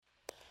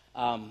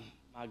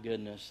My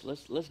goodness,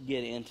 let's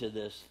get into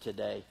this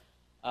today.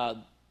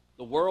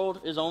 The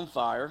world is on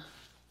fire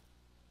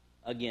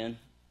again,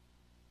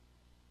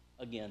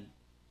 again,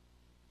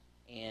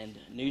 and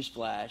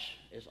newsflash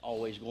is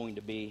always going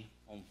to be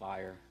on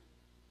fire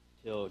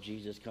till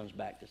Jesus comes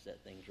back to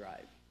set things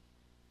right.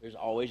 There's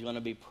always going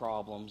to be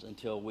problems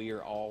until we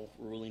are all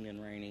ruling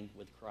and reigning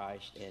with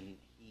Christ, and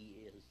He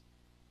is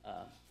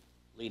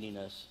leading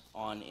us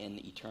on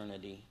in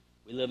eternity.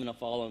 We live in a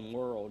fallen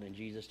world, and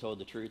Jesus told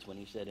the truth when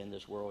He said, in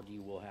this world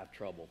you will have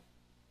trouble.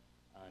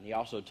 And He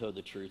also told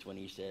the truth when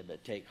He said,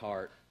 but take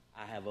heart,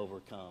 I have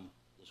overcome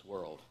this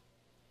world.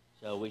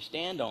 So we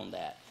stand on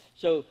that.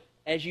 So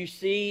as you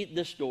see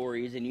the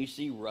stories, and you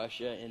see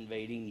Russia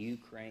invading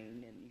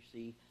Ukraine, and you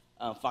see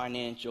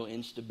financial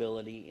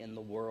instability in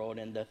the world,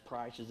 and the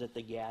prices at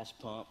the gas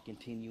pump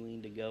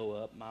continuing to go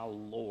up, my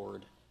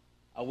Lord,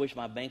 I wish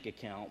my bank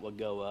account would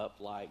go up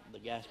like the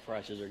gas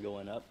prices are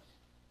going up.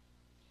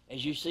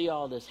 As you see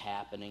all this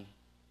happening,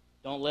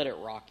 don't let it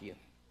rock you.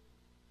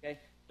 Okay?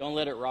 Don't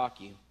let it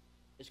rock you.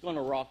 It's going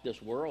to rock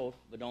this world,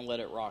 but don't let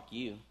it rock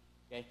you.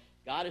 Okay?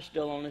 God is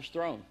still on His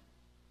throne.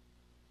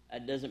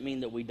 That doesn't mean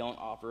that we don't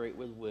operate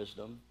with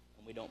wisdom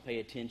and we don't pay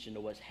attention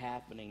to what's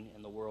happening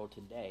in the world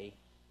today,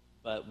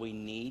 but we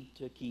need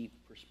to keep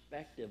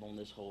perspective on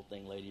this whole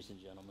thing, ladies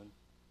and gentlemen.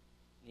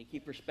 We need to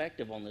keep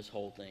perspective on this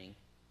whole thing.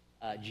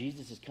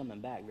 Jesus is coming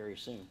back very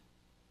soon.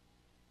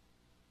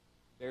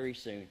 Very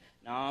soon.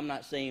 Now, I'm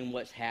not saying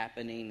what's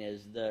happening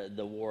is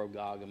the war of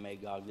Gog and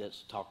Magog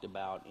that's talked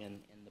about in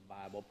the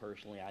Bible.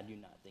 Personally, I do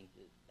not think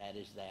that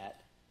is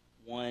that.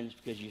 One,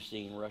 because you've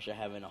seen Russia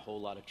having a whole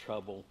lot of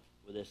trouble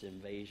with this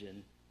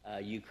invasion.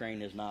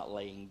 Ukraine is not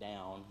laying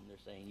down. They're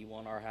saying, you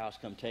want our house,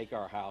 come take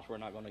our house. We're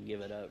not going to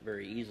give it up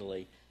very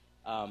easily.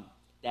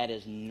 That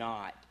is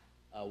not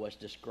what's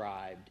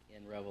described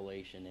in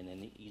Revelation and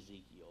in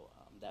Ezekiel.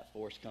 That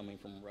force coming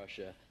from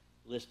Russia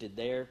listed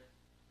there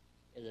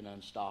is an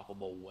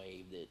unstoppable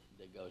wave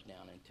that goes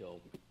down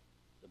until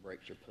the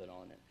brakes are put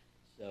on it.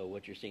 So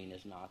what you're seeing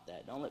is not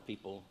that. Don't let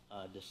people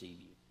deceive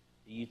you.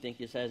 Do you think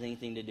this has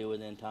anything to do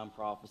with end-time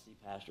prophecy,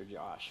 Pastor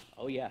Josh?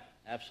 Oh, yeah,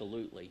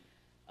 absolutely.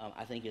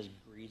 I think it's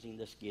greasing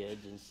the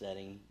skids and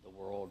setting the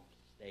world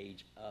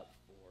stage up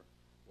for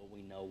what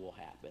we know will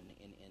happen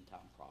in end-time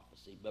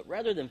prophecy. But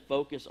rather than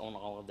focus on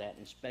all of that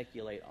and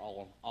speculate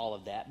all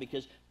of that,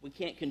 because we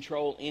can't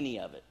control any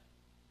of it.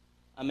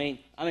 I mean,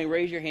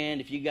 raise your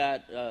hand if you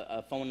got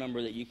a phone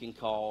number that you can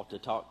call to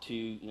talk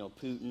to,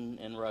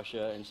 Putin and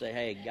Russia and say,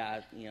 hey,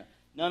 guys,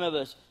 none of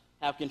us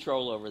have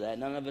control over that.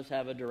 None of us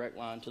have a direct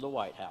line to the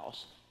White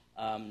House.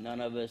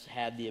 None of us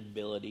have the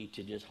ability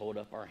to just hold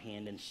up our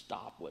hand and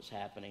stop what's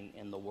happening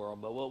in the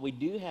world. But what we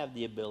do have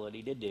the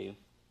ability to do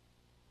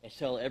is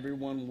tell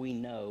everyone we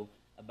know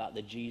about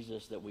the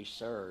Jesus that we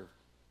serve,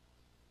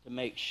 to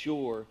make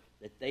sure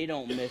that they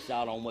don't miss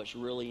out on what's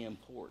really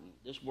important.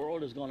 This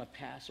world is going to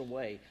pass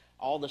away.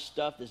 All the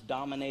stuff that's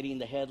dominating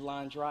the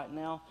headlines right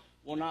now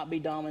will not be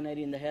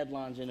dominating the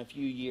headlines in a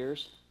few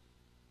years.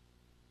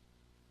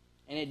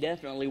 And it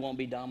definitely won't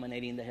be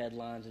dominating the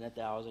headlines in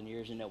 1,000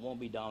 years, and it won't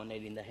be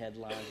dominating the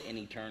headlines in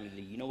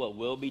eternity. You know what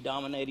will be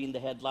dominating the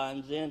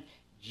headlines in?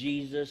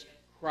 Jesus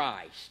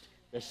Christ,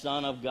 the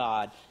Son of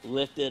God,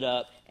 lifted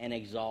up and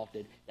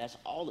exalted. That's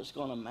all that's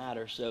going to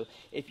matter. So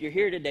if you're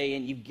here today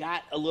and you've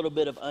got a little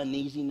bit of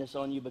uneasiness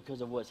on you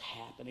because of what's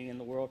happening in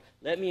the world,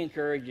 let me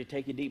encourage you,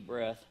 take a deep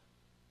breath.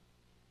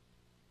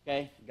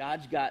 Okay?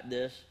 God's got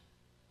this.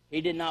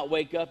 He did not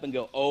wake up and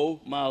go,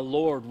 oh, my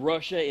Lord,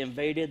 Russia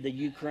invaded the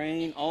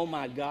Ukraine. Oh,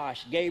 my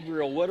gosh,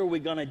 Gabriel, what are we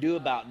going to do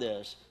about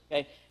this?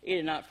 Okay? He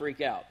did not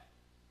freak out.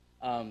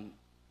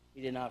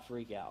 He did not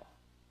freak out.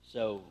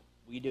 So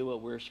we do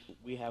what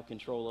we have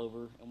control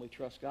over, and we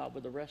trust God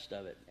with the rest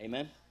of it.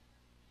 Amen?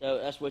 So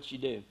that's what you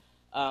do.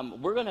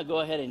 We're going to go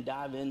ahead and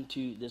dive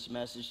into this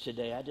message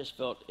today. I just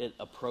felt it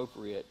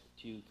appropriate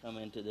to come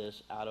into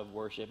this out of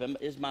worship.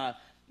 Is my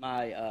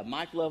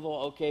mic level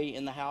okay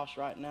in the house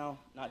right now?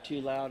 Not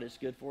too loud? It's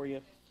good for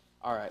you?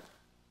 All right.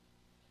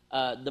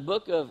 The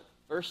book of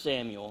 1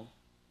 Samuel,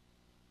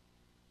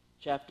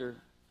 chapter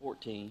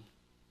 14.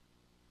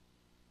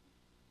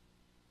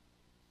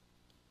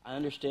 I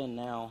understand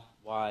now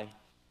why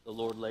the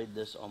Lord laid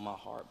this on my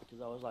heart,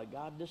 because I was like,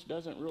 God, this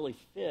doesn't really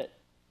fit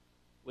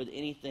with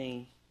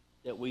anything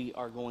that we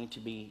are going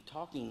to be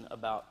talking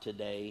about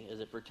today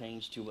as it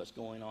pertains to what's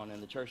going on in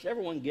the church. Did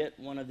everyone get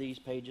one of these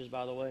pages,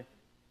 by the way?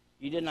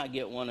 You did not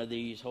get one of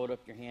these, hold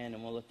up your hand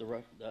and we'll let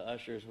the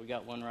ushers, we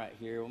got one right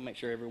here. We'll make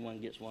sure everyone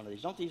gets one of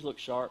these. Don't these look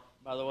sharp,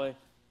 by the way?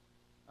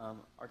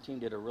 Our team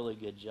did a really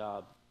good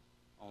job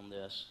on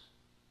this.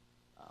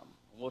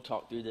 We'll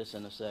talk through this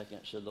in a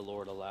second, should the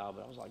Lord allow.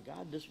 But I was like,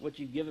 God, this what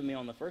you've given me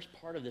on the first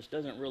part of this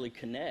doesn't really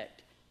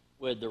connect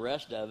with the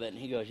rest of it. And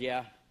He goes,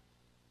 yeah,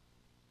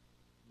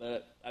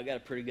 but I got a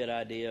pretty good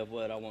idea of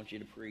what I want you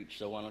to preach,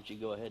 so why don't you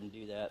go ahead and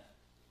do that?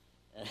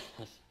 And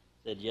I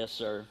said, yes,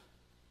 sir.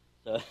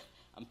 So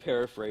I'm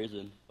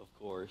paraphrasing, of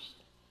course.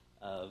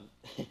 So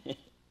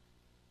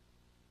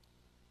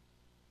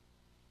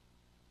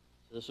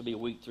this will be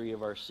week 3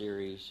 of our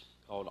series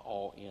called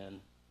All In.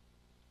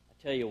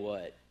 tell you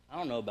what, I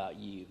don't know about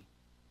you.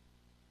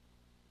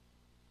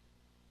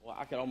 Well,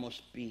 I could almost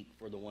speak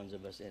for the ones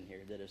of us in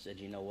here that have said,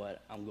 you know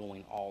what, I'm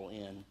going all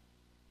in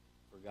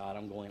for God.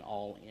 I'm going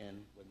all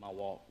in with my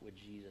walk with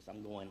Jesus.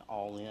 I'm going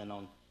all in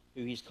on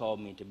who he's called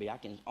me to be. I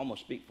can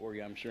almost speak for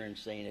you, I'm sure, in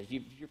saying, if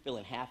you're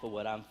feeling half of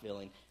what I'm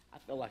feeling, I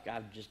feel like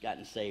I've just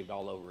gotten saved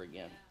all over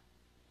again.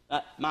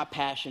 My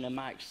passion and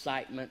my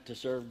excitement to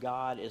serve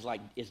God is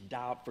like, it's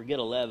dialed, forget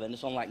 11,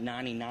 it's on like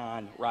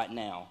 99 right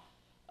now.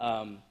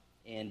 I'm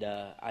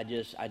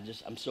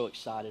so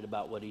excited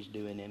about what he's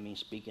doing in me,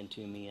 speaking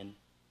to me, and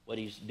what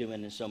he's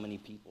doing in so many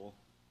people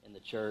in the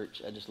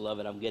church. I just love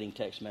it. I'm getting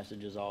text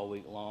messages all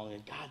week long,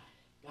 and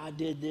God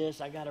did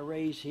this. I got a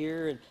raise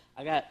here, and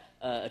I got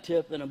a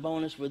tip and a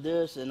bonus with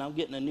this, and I'm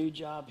getting a new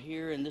job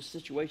here, and this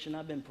situation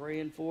I've been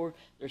praying for,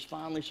 there's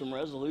finally some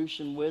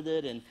resolution with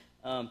it, and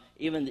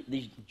even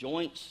these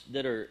joints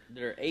that are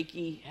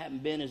achy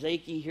haven't been as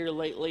achy here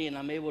lately, and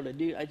I'm able to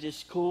do. It's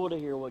just cool to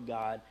hear what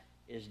God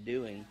is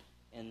doing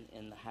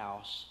in the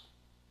house.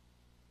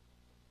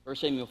 1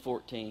 Samuel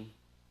 14,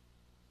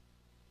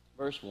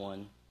 verse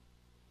 1.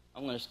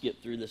 I'm going to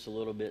skip through this a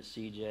little bit,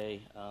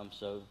 CJ,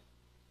 so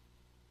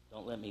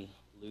don't let me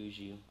lose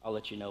you. I'll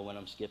let you know when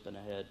I'm skipping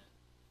ahead.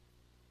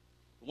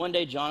 One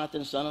day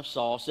Jonathan, son of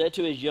Saul, said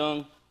to his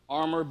young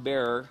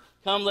armor-bearer,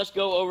 "Come, let's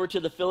go over to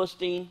the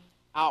Philistine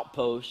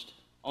outpost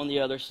on the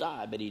other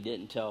side." But he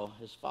didn't tell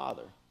his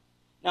father.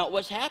 Now,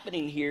 what's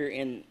happening here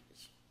in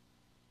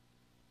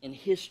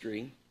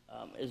history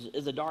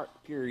is a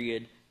dark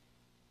period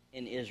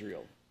in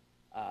Israel.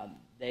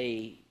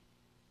 They've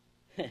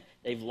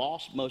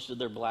lost most of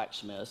their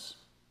blacksmiths.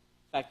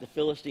 In fact, the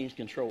Philistines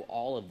control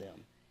all of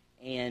them.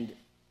 And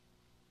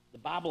the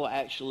Bible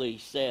actually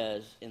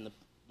says in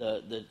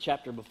the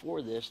chapter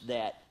before this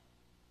that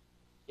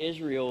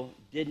Israel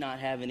did not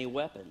have any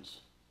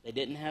weapons. They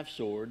didn't have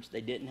swords.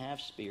 They didn't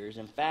have spears.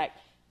 In fact,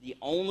 the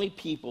only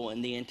people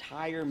in the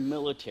entire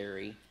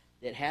military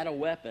that had a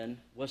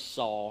weapon was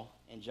Saul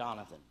and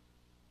Jonathan.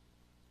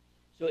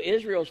 So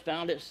Israel's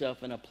found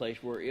itself in a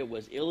place where it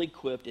was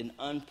ill-equipped and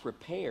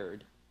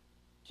unprepared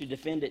to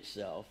defend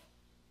itself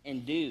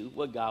and do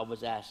what God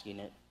was asking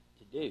it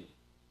to do.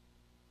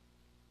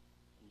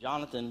 And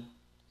Jonathan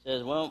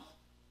says, well,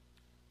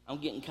 I'm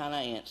getting kind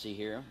of antsy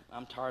here.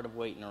 I'm tired of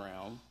waiting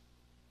around.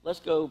 Let's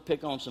go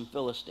pick on some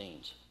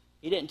Philistines.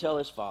 He didn't tell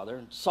his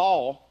father.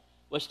 Saul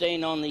was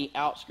staying on the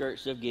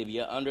outskirts of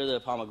Gibeah under the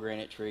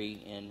pomegranate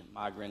tree in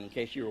Migron. In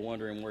case you were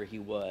wondering where he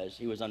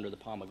was under the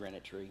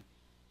pomegranate tree.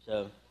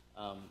 So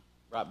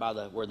right by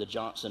where the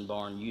Johnson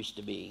barn used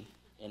to be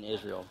in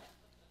Israel.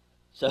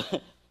 So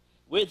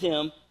with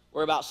him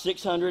were about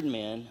 600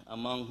 men,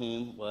 among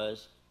whom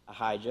was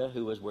Ahijah,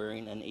 who was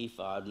wearing an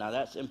ephod. Now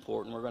that's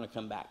important. We're going to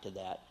come back to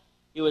that.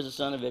 He was the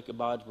son of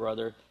Ichabod's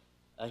brother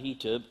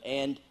Ahitub,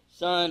 and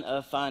son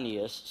of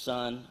Phinehas,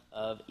 son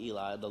of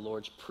Eli, the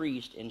Lord's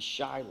priest in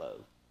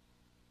Shiloh.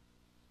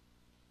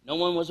 No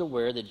one was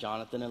aware that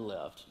Jonathan had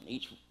left.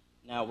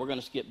 Now we're going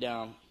to skip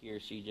down here,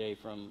 CJ,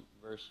 from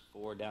verse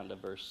 4 down to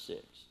verse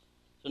 6.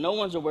 So no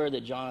one's aware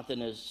that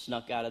Jonathan has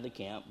snuck out of the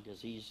camp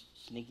because he's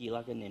sneaky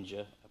like a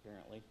ninja,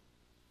 apparently.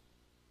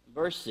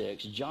 Verse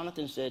 6,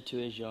 Jonathan said to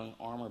his young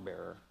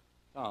armor-bearer,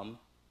 "Come,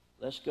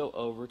 let's go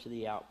over to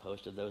the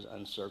outpost of those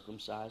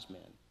uncircumcised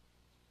men.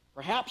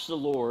 Perhaps the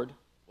Lord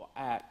will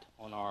act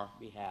on our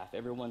behalf."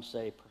 Everyone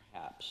say,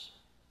 perhaps.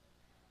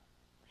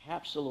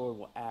 Perhaps the Lord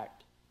will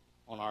act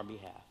on our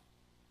behalf.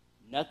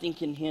 Nothing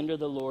can hinder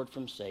the Lord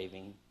from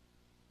saving,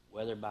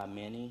 whether by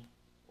many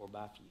or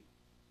by few.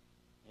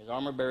 His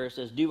armor-bearer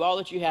says, "Do all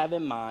that you have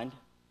in mind.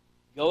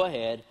 Go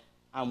ahead.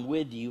 I'm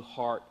with you,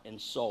 heart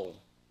and soul."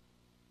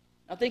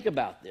 Now think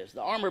about this.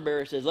 The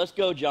armor-bearer says, "Let's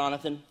go,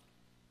 Jonathan."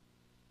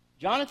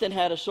 Jonathan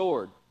had a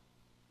sword.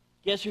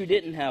 Guess who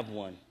didn't have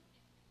one?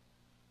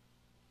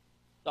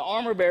 The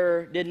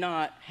armor-bearer did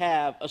not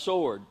have a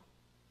sword.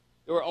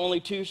 There were only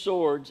 2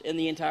 swords in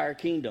the entire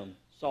kingdom.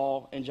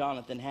 Saul and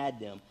Jonathan had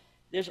them.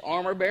 This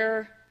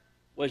armor-bearer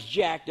was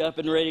jacked up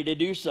and ready to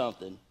do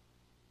something.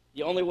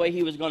 The only way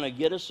he was going to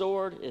get a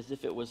sword is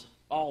if it was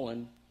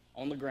fallen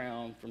on the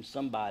ground from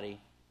somebody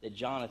that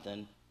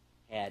Jonathan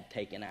had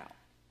taken out.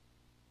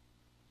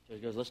 So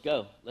he goes, "Let's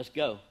go, let's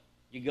go.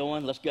 You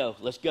going? Let's go,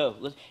 let's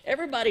go."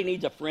 Everybody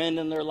needs a friend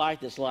in their life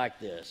that's like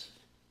this.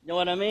 You know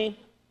what I mean?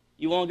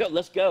 You want to go?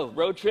 Let's go.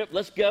 Road trip?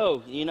 Let's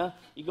go. You know,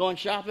 you going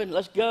shopping?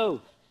 Let's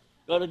go.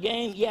 Go to the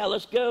game? Yeah,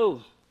 let's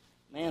go.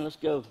 Man, let's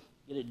go.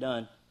 Get it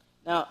done.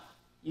 Now,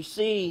 you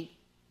see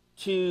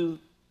 2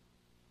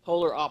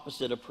 polar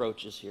opposite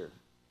approaches here.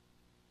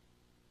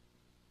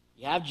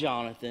 You have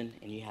Jonathan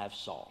and you have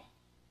Saul.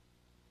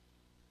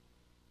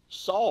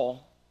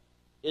 Saul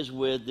is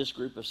with this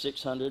group of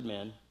 600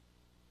 men,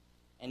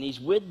 and he's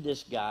with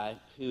this guy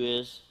who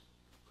is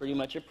pretty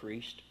much a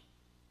priest,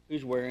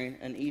 who's wearing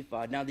an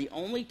ephod. Now, the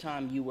only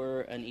time you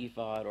wear an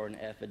ephod or an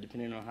ephod,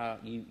 depending on how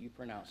you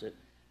pronounce it,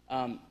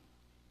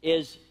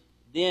 is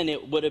then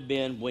it would have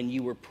been when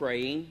you were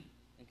praying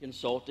and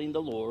consulting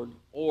the Lord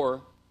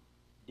or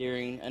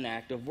during an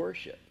act of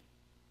worship.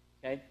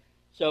 Okay?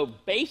 So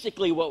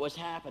basically what was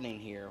happening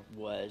here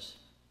was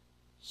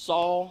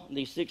Saul and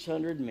these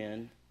 600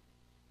 men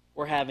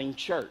were having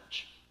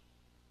church.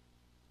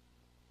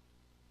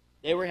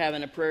 They were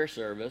having a prayer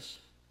service.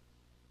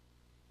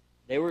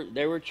 They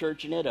were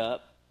churching it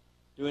up,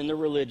 doing the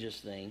religious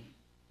thing.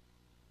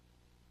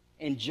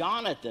 And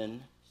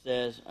Jonathan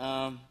says,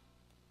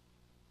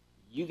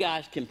 you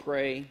guys can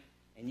pray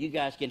and you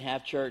guys can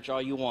have church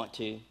all you want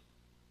to.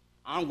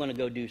 I'm going to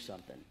go do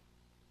something.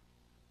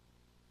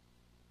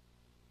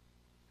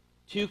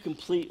 Two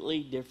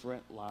completely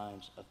different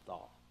lines of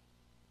thought.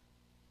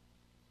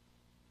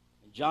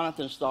 And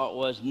Jonathan's thought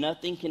was,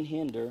 nothing can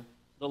hinder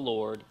the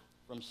Lord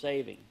from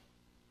saving,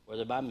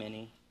 whether by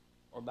many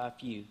or by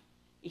few.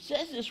 He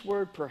says this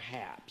word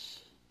perhaps,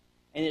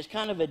 and it's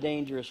kind of a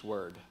dangerous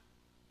word.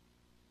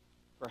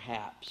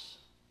 Perhaps.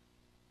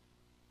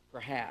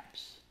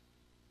 Perhaps.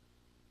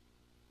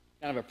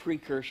 Kind of a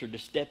precursor to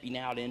stepping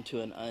out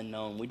into an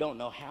unknown. We don't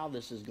know how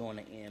this is going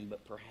to end,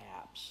 but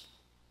perhaps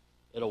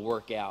it'll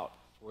work out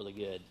for the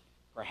good.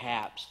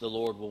 Perhaps the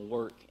Lord will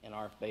work in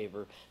our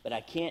favor. But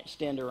I can't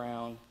stand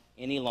around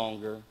any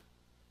longer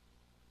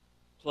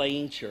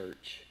playing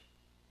church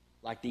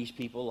like these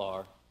people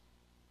are.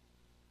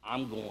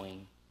 I'm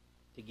going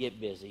to get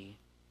busy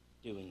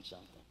doing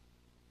something.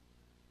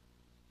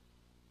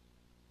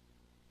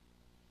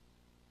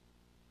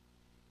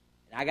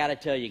 And I got to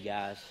tell you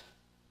guys,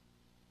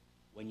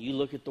 when you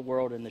look at the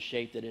world in the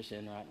shape that it's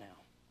in right now,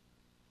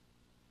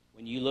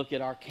 when you look at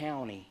our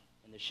county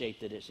in the shape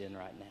that it's in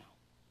right now,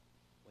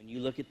 when you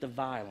look at the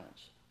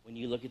violence, when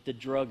you look at the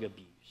drug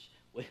abuse,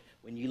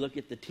 when you look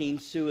at the teen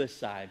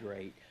suicide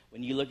rate,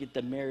 when you look at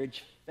the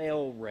marriage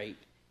fail rate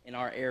in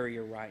our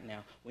area right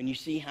now, when you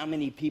see how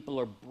many people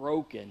are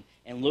broken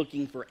and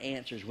looking for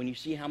answers, when you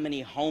see how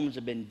many homes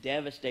have been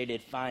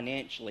devastated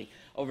financially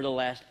over the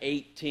last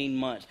 18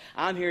 months,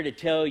 I'm here to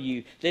tell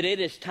you that it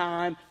is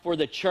time for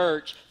the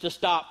church to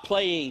stop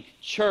playing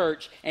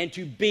church and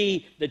to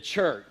be the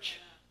church.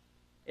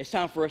 It's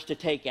time for us to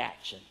take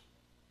action.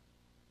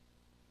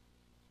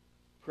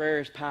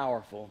 Prayer is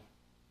powerful,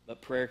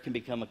 but prayer can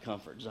become a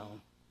comfort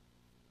zone.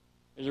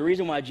 There's a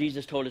reason why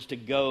Jesus told us to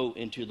go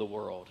into the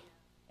world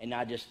and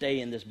not just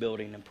stay in this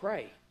building and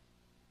pray.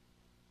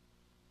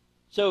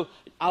 So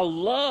I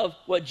love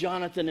what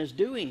Jonathan is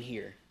doing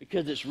here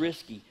because it's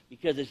risky,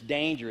 because it's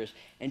dangerous.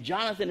 And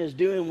Jonathan is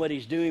doing what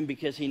he's doing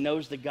because he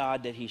knows the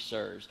God that he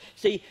serves.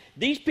 See,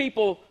 these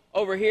people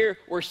over here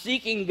were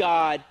seeking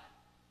God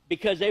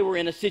because they were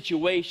in a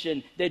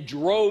situation that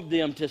drove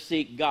them to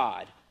seek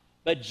God.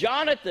 But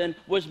Jonathan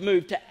was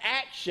moved to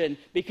action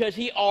because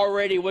he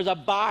already was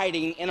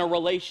abiding in a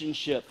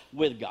relationship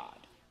with God.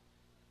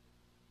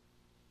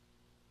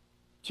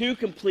 Two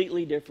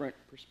completely different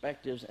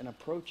perspectives and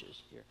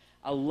approaches here.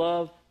 I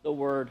love the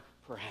word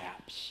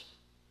perhaps.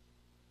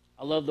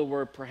 I love the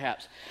word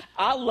perhaps.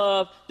 I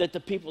love that the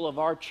people of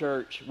our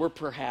church, we're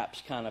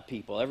perhaps kind of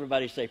people.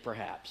 Everybody say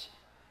perhaps.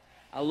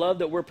 I love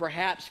that we're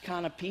perhaps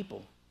kind of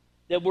people.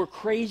 That we're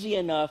crazy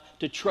enough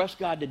to trust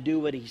God to do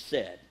what he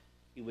said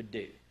he would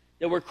do.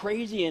 That we're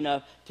crazy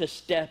enough to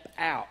step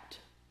out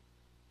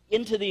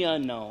into the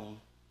unknown,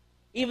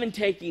 even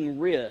taking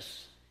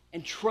risks,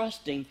 and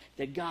trusting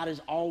that God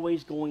is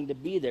always going to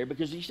be there.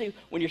 Because you see,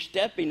 when you're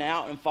stepping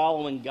out and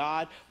following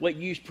God, what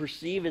you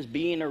perceive as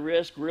being a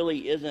risk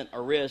really isn't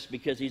a risk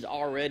because he's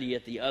already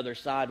at the other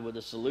side with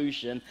a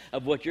solution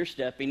of what you're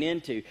stepping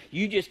into.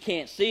 You just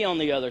can't see on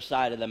the other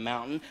side of the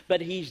mountain, but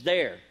he's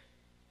there.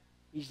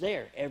 He's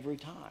there every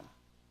time.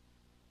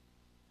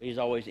 He's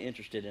always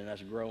interested in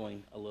us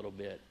growing a little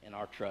bit in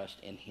our trust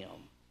in him.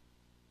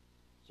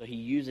 So he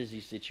uses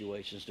these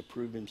situations to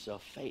prove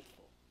himself faithful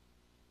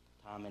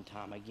time and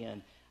time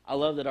again. I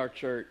love that our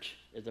church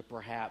is a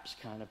perhaps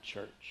kind of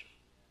church.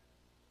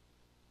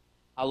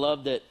 I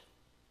love that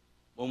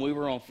when we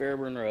were on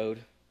Fairburn Road,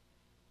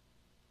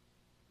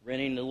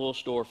 renting the little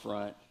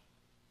storefront,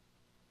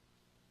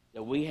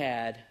 that we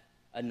had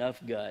enough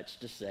guts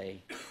to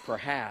say,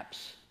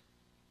 perhaps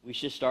we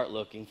should start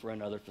looking for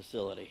another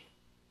facility.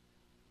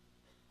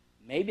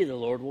 Maybe the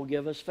Lord will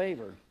give us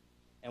favor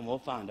and we'll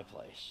find a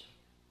place.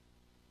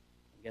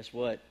 And guess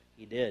what?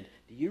 He did.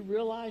 Do you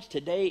realize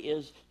today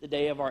is the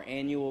day of our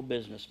annual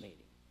business meeting?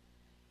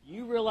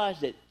 You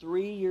realize that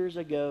 3 years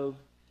ago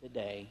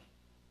today,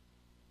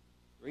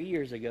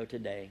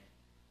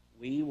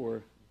 we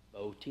were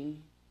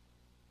voting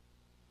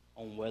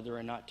on whether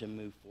or not to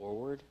move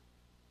forward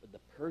with the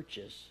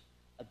purchase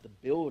of the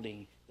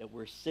building that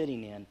we're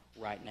sitting in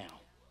right now.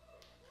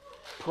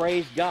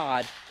 Praise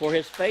God for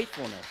his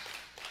faithfulness.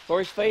 For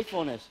his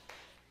faithfulness.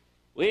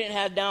 We didn't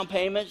have down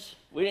payments.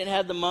 We didn't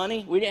have the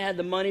money. We didn't have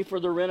the money for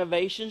the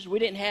renovations. We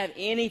didn't have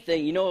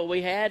anything. You know what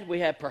we had? We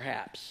had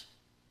perhaps.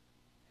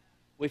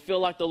 We feel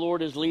like the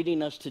Lord is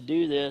leading us to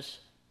do this.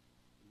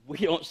 We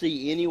don't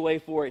see any way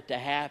for it to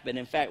happen.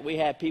 In fact, we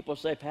had people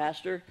say,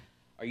 Pastor,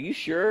 are you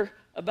sure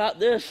about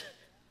this?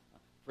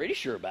 Pretty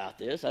sure about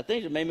this. I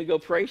think it made me go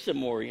pray some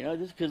more. You know,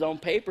 because on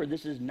paper,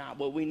 this is not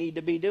what we need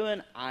to be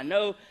doing. I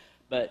know,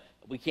 but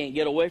we can't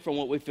get away from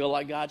what we feel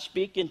like God's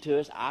speaking to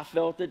us. I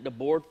felt it. The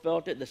board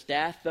felt it. The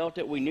staff felt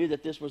it. We knew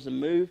that this was a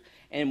move,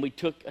 and we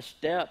took a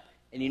step.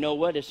 And you know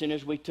what? As soon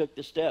as we took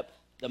the step,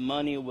 the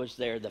money was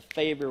there. The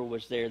favor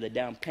was there. The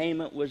down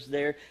payment was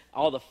there.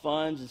 All the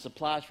funds and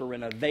supplies for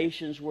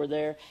renovations were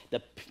there.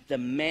 The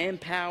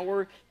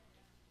manpower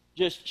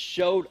just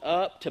showed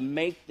up to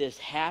make this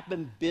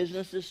happen.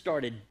 Businesses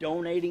started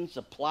donating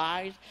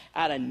supplies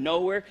out of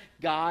nowhere.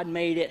 God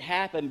made it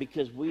happen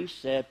because we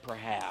said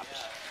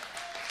perhaps.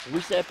 We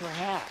said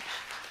perhaps.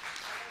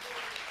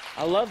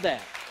 I love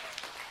that.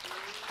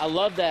 I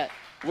love that.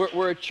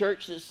 We're a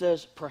church that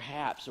says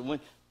perhaps.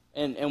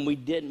 And we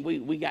didn't.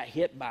 We got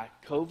hit by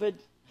COVID.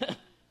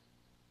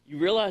 You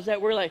realize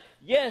that? We're like,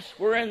 yes,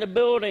 we're in the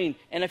building.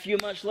 And a few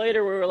months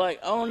later, we were like,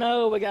 oh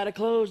no, we got to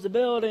close the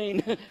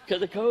building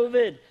because of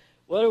COVID.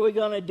 What are we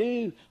going to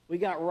do? We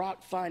got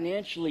rocked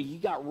financially. You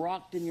got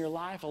rocked in your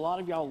life. A lot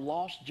of y'all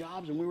lost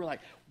jobs. And we were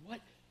like, what?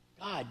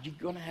 God, you're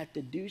going to have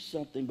to do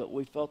something. But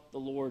we felt the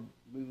Lord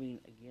moving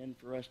again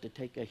for us to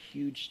take a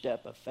huge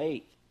step of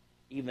faith,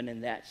 even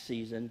in that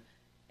season.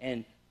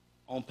 And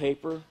on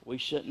paper, we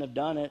shouldn't have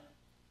done it.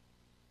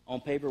 On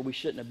paper, we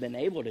shouldn't have been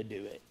able to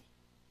do it.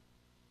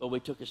 But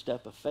we took a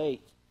step of faith.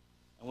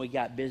 And we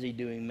got busy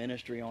doing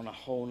ministry on a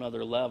whole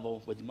nother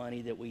level with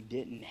money that we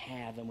didn't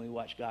have. And we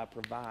watched God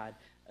provide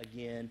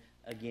again,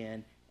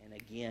 again, and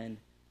again.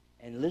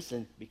 And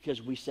listen,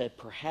 because we said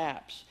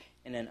perhaps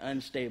in an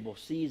unstable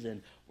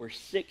season where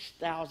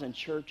 6,000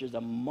 churches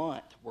a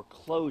month were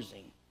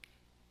closing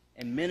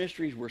and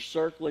ministries were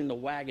circling the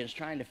wagons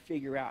trying to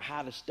figure out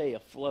how to stay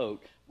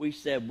afloat, we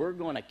said we're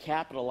going to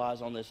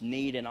capitalize on this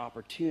need and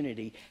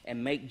opportunity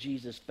and make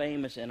Jesus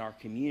famous in our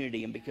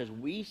community. And because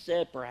we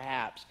said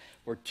perhaps,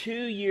 for 2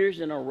 years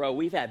in a row,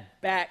 we've had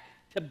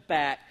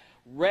back-to-back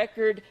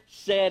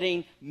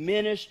record-setting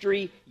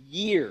ministry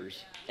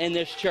years in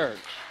this church.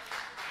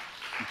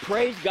 And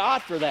praise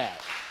God for that.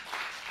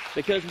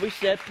 Because we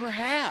said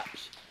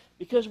perhaps.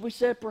 Because we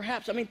said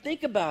perhaps. I mean,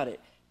 think about it.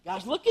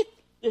 Guys, look at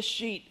this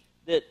sheet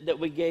that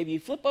we gave you.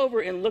 Flip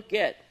over and look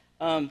at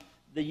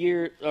the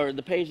year, or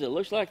the page that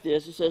looks like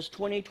this. It says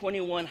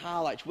 2021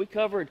 highlights. We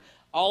covered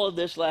all of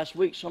this last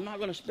week, so I'm not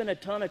going to spend a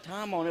ton of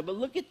time on it, but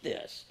look at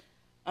this.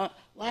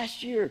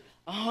 Last year,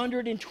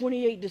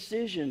 128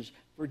 decisions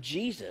for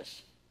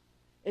Jesus.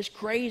 It's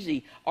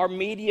crazy. Our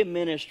media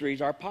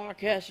ministries, our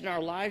podcast, and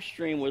our live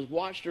stream was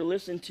watched or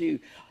listened to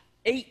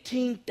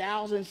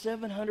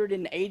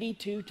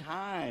 18,782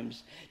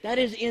 times. That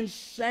is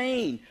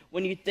insane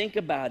when you think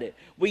about it.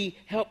 We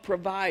helped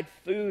provide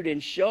food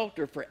and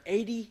shelter for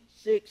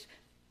 86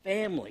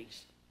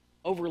 families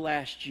over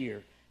last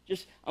year.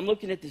 I'm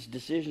looking at this,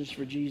 decisions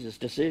for Jesus.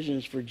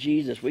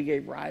 We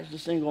gave rise to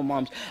single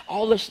moms.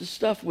 All this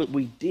stuff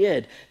we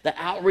did, the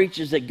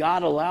outreaches that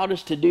God allowed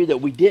us to do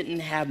that we didn't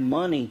have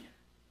money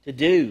to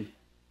do,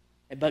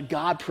 but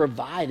God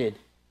provided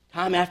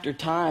time after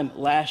time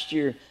last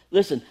year.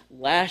 Listen,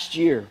 last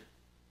year,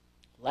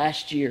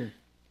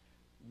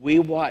 we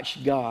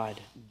watched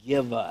God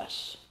give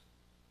us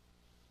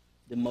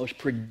the most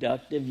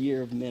productive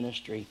year of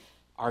ministry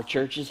our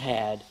church has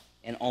had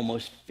in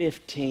almost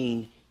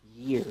 15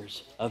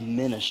 years of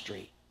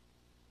ministry.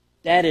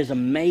 That is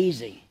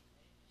amazing.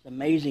 It's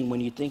amazing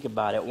when you think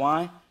about it.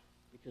 Why?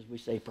 Because we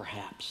say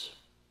perhaps.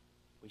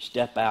 We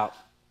step out.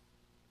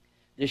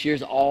 This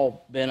year's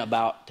all been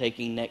about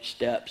taking next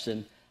steps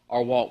and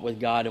our walk with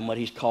God and what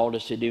He's called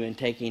us to do and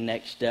taking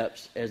next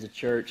steps as a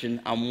church. And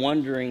I'm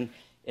wondering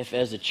if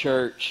as a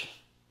church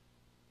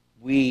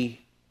we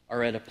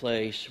are at a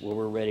place where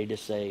we're ready to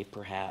say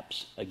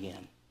perhaps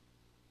again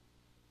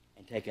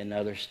and take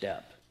another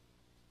step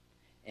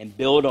and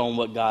build on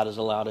what God has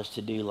allowed us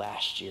to do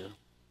last year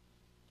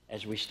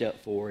as we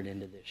step forward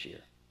into this year.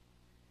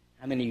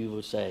 How many of you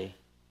would say,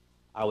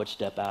 I would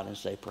step out and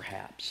say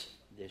perhaps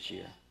this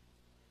year?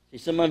 See,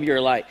 some of you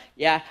are like,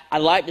 yeah, I'd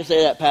like to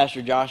say that,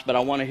 Pastor Josh, but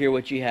I want to hear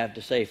what you have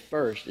to say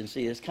first. And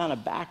see, it's kind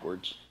of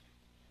backwards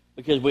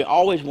because we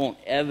always want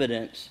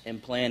evidence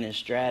and plan and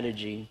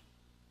strategy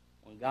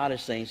when God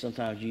is saying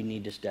sometimes you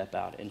need to step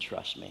out and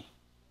trust me.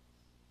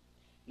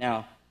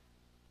 Now,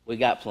 we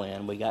got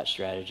plan, we got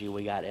strategy,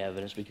 we got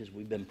evidence because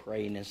we've been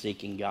praying and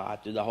seeking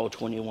God through the whole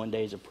 21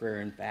 days of prayer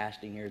and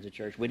fasting here as a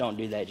church. We don't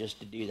do that just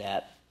to do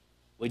that.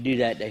 We do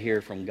that to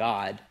hear from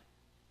God,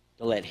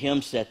 to let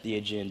Him set the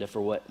agenda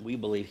for what we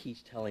believe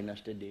He's telling us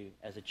to do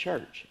as a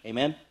church.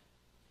 Amen?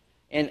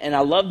 And I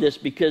love this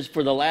because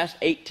for the last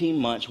 18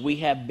 months, we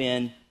have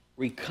been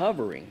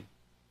recovering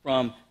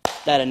from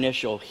that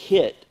initial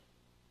hit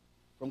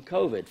from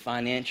COVID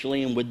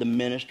financially and with the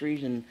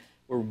ministries, and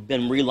we've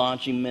been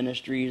relaunching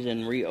ministries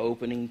and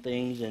reopening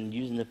things and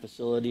using the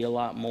facility a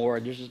lot more.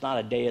 There's just not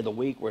a day of the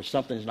week where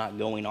something's not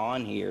going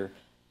on here.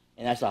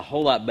 And that's a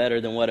whole lot better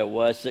than what it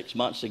was 6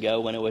 months ago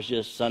when it was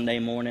just Sunday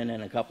morning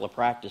and a couple of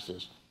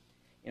practices.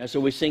 So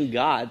we've seen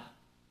God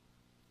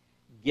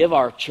give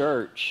our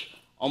church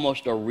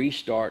almost a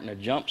restart and a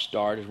jump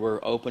start as we're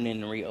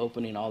opening and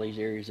reopening all these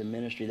areas of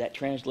ministry. That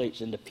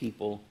translates into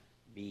people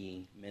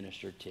being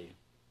ministered to.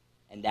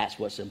 And that's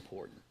what's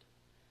important.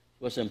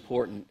 What's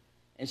important.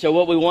 And so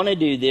what we want to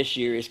do this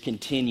year is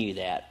continue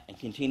that and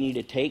continue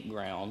to take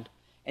ground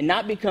and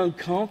not become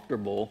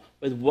comfortable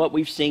with what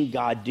we've seen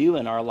God do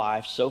in our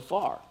life so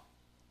far.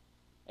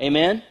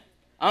 Amen?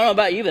 I don't know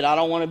about you, but I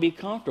don't want to be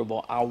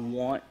comfortable. I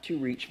want to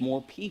reach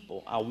more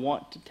people. I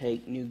want to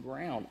take new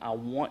ground. I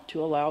want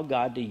to allow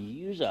God to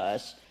use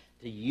us,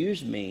 to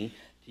use me,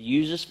 to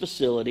use this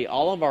facility,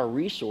 all of our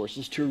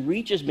resources, to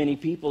reach as many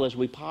people as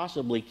we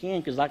possibly can.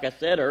 Because like I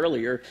said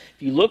earlier,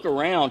 if you look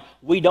around,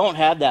 we don't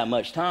have that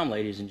much time,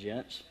 ladies and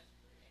gents.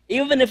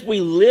 Even if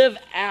we live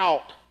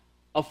out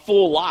a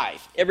full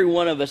life, every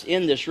one of us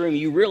in this room,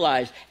 you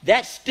realize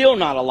that's still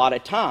not a lot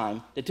of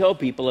time to tell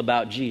people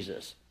about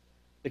Jesus.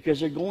 Because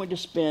they're going to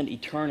spend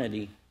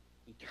eternity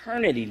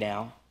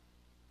now,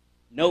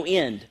 no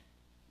end.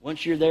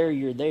 Once you're there,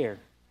 you're there.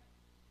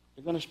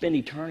 They're going to spend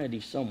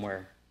eternity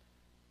somewhere.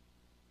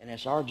 And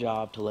it's our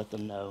job to let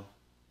them know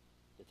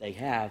that they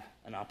have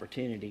an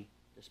opportunity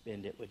to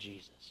spend it with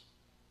Jesus.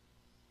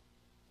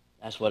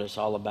 That's what it's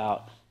all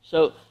about.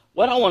 So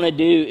what I want to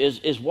do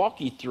is walk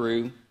you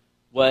through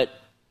what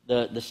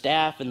the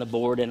staff and the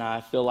board and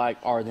I feel like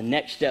are the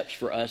next steps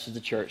for us as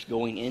a church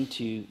going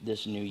into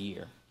this new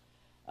year.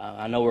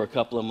 I know we're a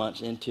couple of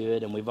months into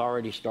it, and we've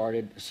already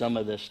started some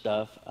of this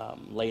stuff,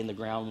 laying the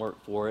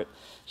groundwork for it.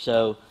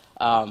 So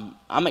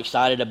I'm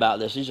excited about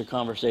this. These are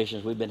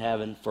conversations we've been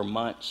having for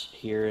months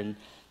here, and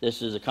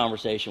this is a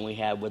conversation we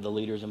had with the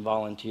leaders and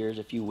volunteers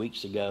a few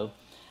weeks ago.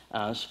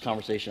 This is a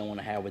conversation I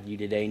want to have with you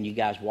today, and you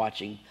guys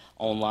watching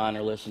online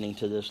or listening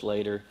to this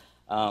later.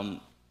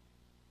 Lend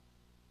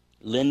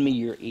me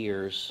your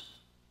ears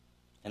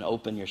and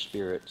open your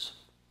spirits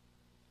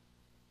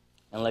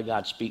and let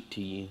God speak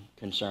to you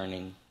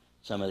concerning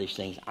some of these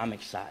things. I'm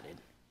excited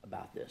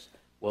about this.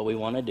 What we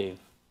want to do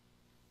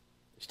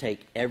is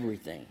take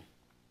everything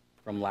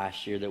from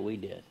last year that we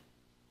did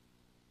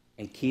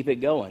and keep it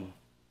going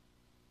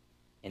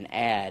and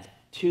add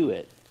to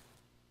it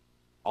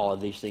all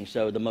of these things.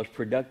 So the most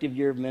productive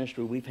year of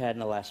ministry we've had in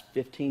the last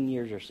 15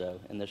 years or so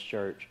in this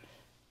church,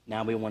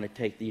 now we want to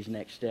take these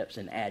next steps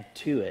and add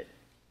to it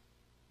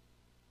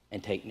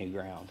and take new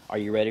ground. Are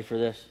you ready for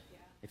this? Yeah.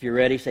 If you're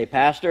ready, say,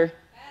 Pastor,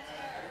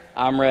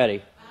 I'm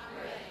ready.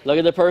 Look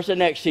at the person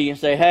next to you and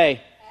say, hey,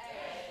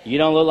 you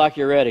don't look like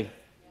you're ready.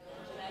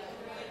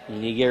 You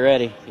need to get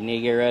ready. You need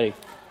to get ready.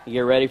 You get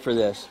ready for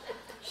this.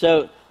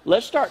 So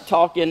let's start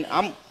talking.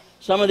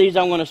 Some of these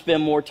I'm going to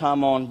spend more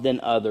time on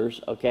than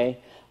others, okay?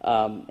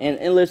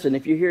 And listen,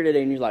 if you're here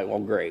today and you're like, well,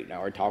 great,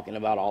 now we're talking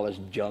about all this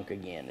junk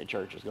again the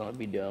church is going to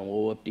be doing.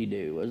 Well,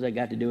 whoop-de-doo. What does that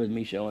got to do with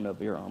me showing up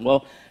here on?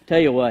 Well, tell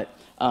you what,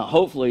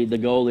 hopefully the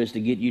goal is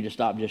to get you to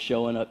stop just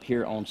showing up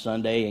here on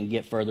Sunday and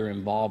get further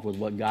involved with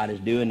what God is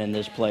doing in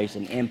this place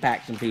and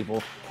impact some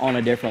people on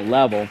a different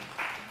level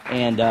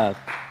and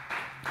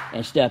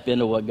step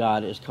into what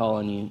God is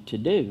calling you to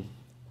do.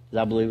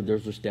 Because I believe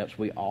those are steps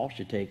we all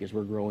should take as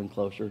we're growing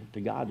closer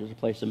to God. There's a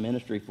place of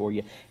ministry for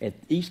you. If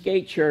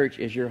Eastgate Church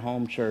is your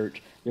home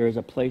church, there is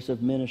a place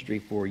of ministry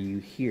for you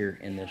here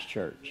in this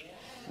church.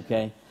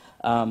 Okay?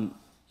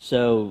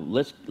 So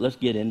let's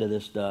get into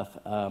this stuff.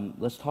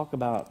 Let's talk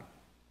about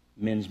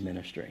men's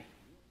ministry.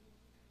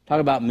 Talk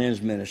about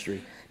men's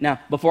ministry. Now,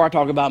 before I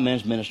talk about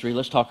men's ministry,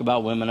 let's talk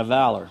about women of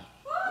valor.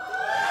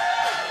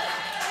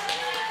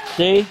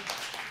 See?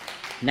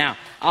 Now,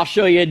 I'll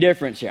show you a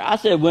difference here. I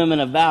said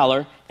women of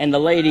valor, and the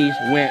ladies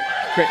went...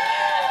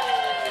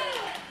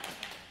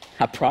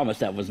 I promise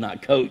that was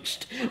not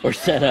coached or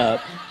set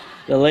up.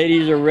 The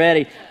ladies are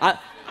ready.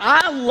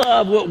 I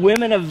love what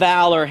Women of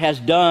Valor has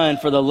done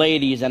for the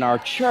ladies in our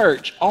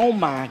church. Oh,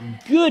 my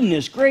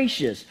goodness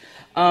gracious.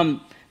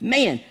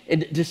 Man,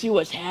 to see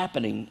what's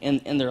happening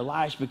in their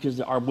lives,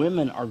 because our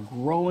women are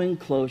growing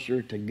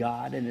closer to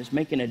God, and it's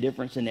making a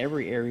difference in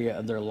every area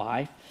of their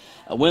life.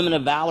 Women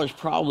of Valor is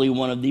probably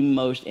one of the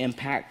most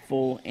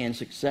impactful and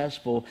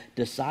successful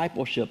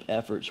discipleship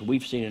efforts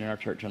we've seen in our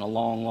church in a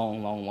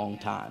long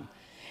time.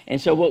 And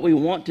so what we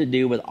want to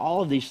do with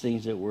all of these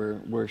things that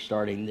we're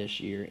starting this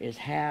year is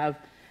have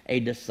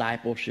a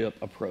discipleship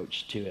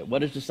approach to it. What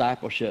does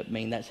discipleship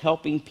mean? That's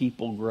helping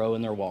people grow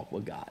in their walk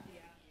with God.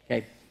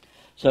 Okay?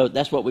 So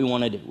that's what we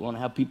want to do. We want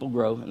to have people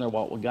grow in their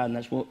walk with God, and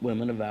that's what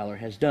Women of Valor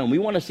has done. We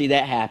want to see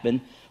that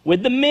happen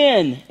with the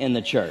men in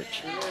the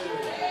church.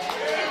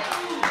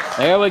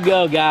 There we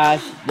go,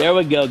 guys. There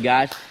we go,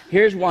 guys.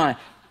 Here's why.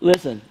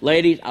 Listen,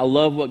 ladies, I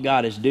love what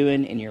God is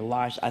doing in your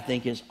lives. I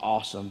think it's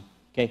awesome.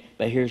 Okay,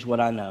 but here's what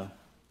I know.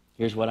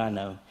 Here's what I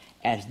know.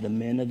 As the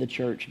men of the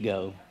church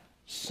go,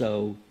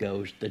 so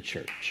goes the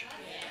church.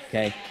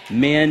 Okay?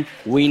 Men,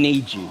 we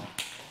need you.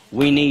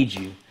 We need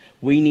you.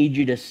 We need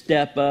you to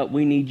step up.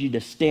 We need you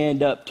to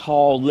stand up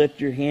tall,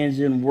 lift your hands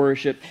in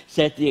worship,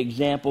 set the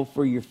example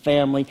for your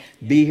family,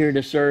 be here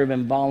to serve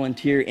and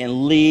volunteer,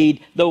 and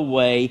lead the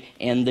way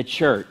in the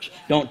church.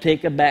 Don't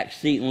take a back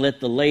seat and let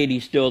the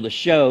ladies steal the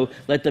show.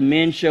 Let the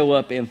men show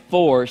up in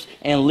force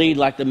and lead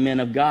like the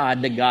men of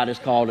God that God has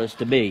called us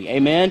to be.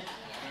 Amen?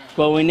 That's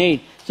what we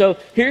need. So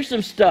here's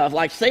some stuff.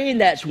 Like saying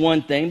that's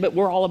one thing, but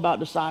we're all about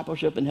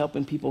discipleship and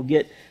helping people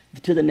get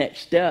to the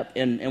next step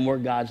and where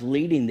God's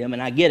leading them.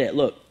 And I get it.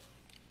 Look.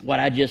 what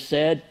I just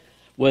said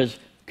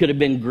could have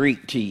been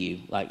Greek to you.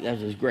 Like, that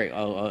was great.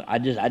 I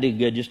did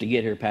good just to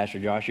get here, Pastor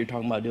Josh. You're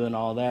talking about doing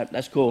all that.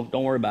 That's cool.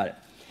 Don't worry about it.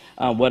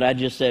 What I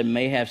just said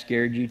may have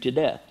scared you to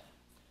death.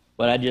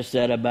 What I just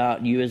said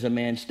about you as a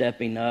man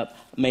stepping up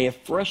may have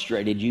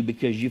frustrated you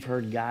because you've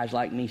heard guys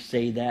like me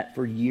say that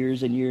for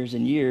years and years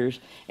and years.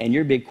 And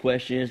your big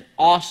question is,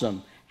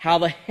 awesome, how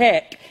the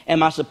heck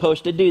am I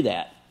supposed to do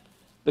that?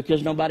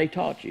 Because nobody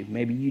taught you.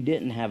 Maybe you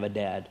didn't have a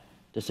dad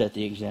to set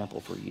the example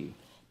for you.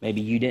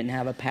 Maybe you didn't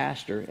have a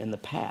pastor in the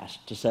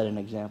past to set an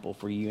example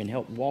for you and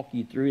help walk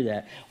you through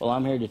that. Well,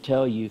 I'm here to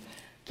tell you,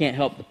 can't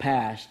help the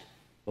past,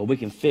 but we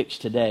can fix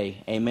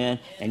today. Amen?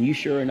 And you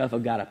sure enough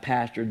have got a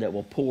pastor that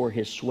will pour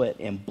his sweat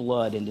and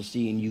blood into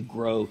seeing you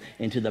grow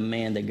into the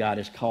man that God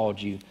has called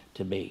you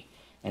to be.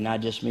 And not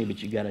just me,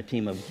 but you got a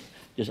team of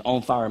just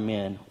on-fire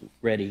men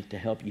ready to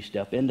help you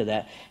step into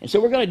that. And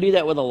so we're going to do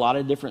that with a lot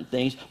of different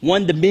things.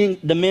 One,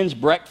 the men's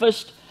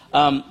breakfast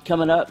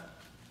coming up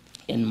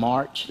in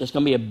March. That's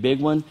going to be a big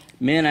one.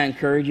 Men, I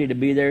encourage you to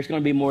be there. It's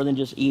going to be more than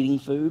just eating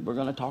food. We're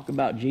going to talk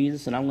about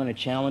Jesus, and I'm going to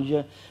challenge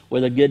you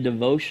with a good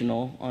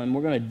devotional, and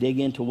we're going to dig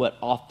into what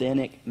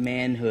authentic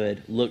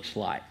manhood looks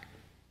like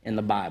in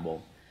the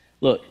Bible.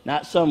 Look,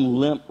 not some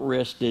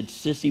limp-wristed,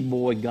 sissy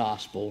boy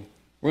gospel.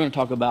 We're going to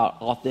talk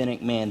about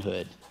authentic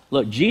manhood.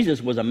 Look,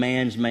 Jesus was a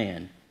man's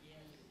man.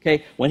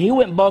 Okay, when he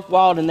went buck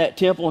wild in that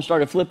temple and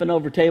started flipping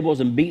over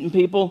tables and beating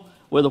people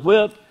with a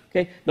whip,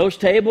 okay, those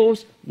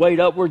tables weighed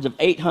upwards of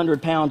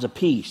 800 pounds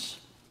apiece.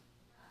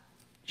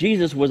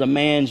 Jesus was a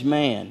man's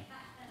man.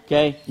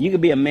 Okay, you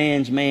could be a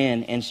man's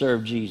man and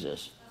serve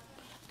Jesus.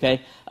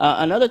 Okay,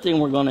 another thing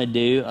we're going to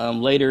do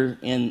later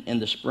in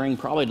the spring,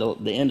 probably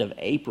the end of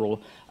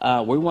April,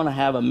 we want to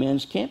have a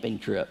men's camping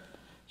trip.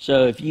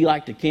 So if you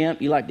like to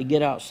camp, you like to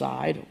get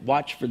outside,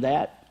 watch for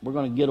that. We're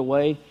going to get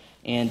away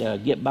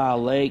and get by a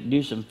lake,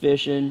 do some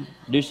fishing,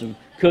 do some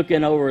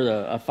cooking over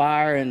a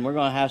fire, and we're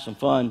going to have some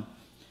fun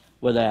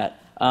with that.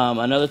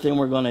 Another thing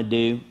we're going to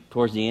do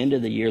towards the end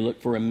of the year,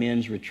 look for a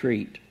men's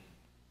retreat.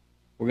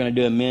 We're going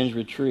to do a men's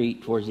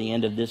retreat towards the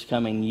end of this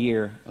coming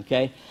year,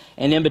 okay?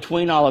 And in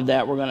between all of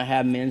that, we're going to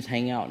have men's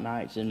hangout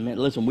nights. And men,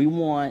 listen, we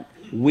want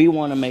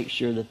to make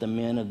sure that the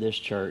men of this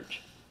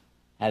church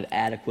have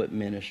adequate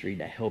ministry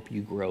to help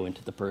you grow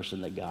into the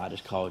person that God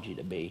has called you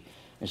to be.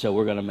 And so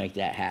we're going to make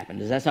that happen.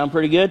 Does that sound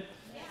pretty good?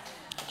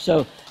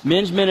 So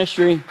men's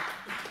ministry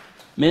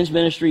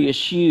is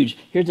huge.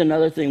 Here's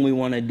another thing we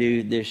want to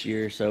do this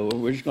year. So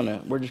we're just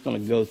gonna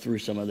go through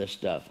some of this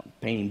stuff. I'm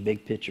painting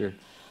big picture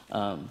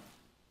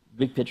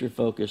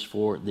focus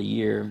for the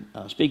year.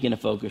 Speaking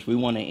of focus, we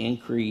want to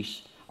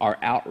increase our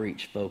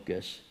outreach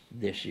focus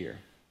this year.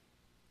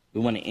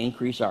 We want to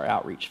increase our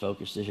outreach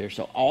focus this year.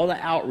 So all the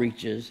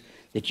outreaches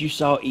that you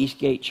saw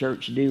Eastgate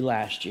Church do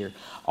last year,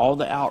 all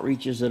the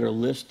outreaches that are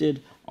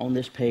listed on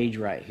this page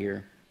right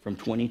here from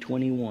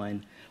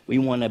 2021, we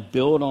want to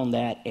build on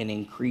that and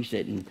increase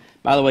it. And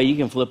by the way, you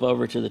can flip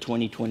over to the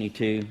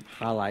 2022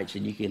 highlights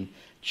and you can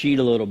cheat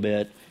a little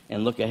bit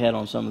and look ahead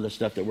on some of the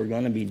stuff that we're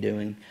going to be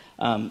doing.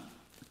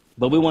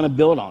 But we want to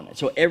build on it.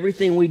 So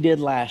everything we did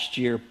last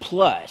year,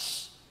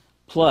 plus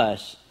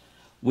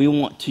we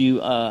want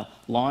to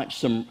launch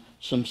some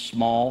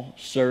small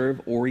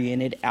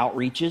serve-oriented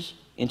outreaches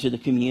into the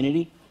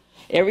community.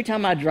 Every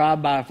time I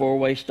drive by a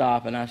four-way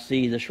stop and I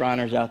see the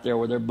Shriners out there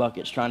with their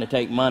buckets trying to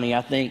take money,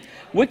 I think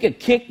we could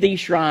kick these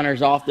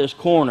Shriners off this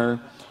corner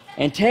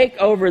and take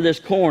over this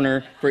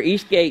corner for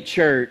Eastgate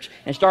Church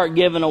and start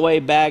giving away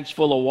bags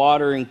full of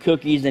water and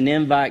cookies and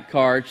invite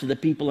cards to the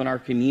people in our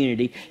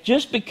community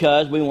just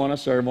because we want to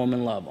serve them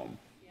and love them.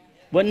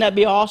 Wouldn't that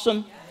be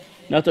awesome?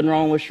 Nothing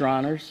wrong with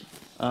Shriners.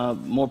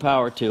 More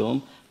power to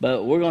them.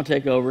 But we're going to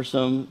take over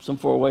some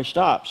four-way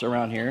stops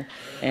around here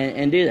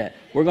and do that.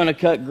 We're going to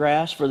cut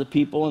grass for the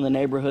people in the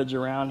neighborhoods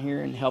around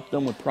here and help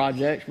them with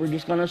projects. We're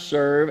just going to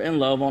serve and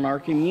love on our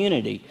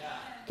community.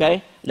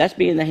 Okay? That's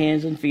being the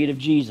hands and feet of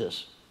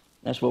Jesus.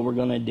 That's what we're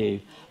going to do.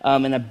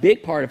 And a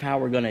big part of how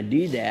we're going to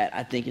do that,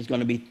 I think, is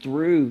going to be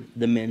through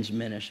the men's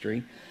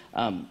ministry.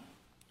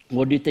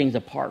 We'll do things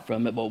apart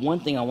from it. But one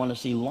thing I want to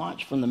see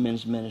launch from the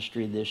men's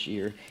ministry this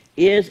year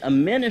is a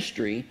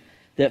ministry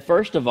that,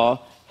 first of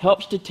all,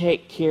 helps to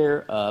take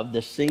care of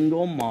the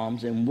single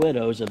moms and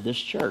widows of this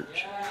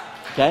church.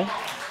 Okay?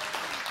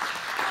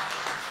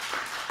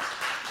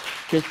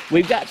 Because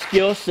we've got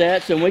skill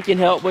sets and we can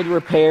help with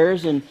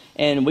repairs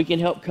and we can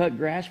help cut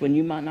grass when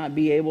you might not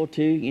be able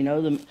to. You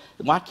know,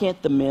 why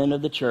can't the men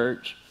of the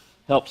church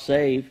help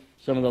save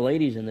some of the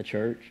ladies in the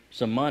church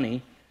some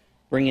money,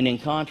 bringing in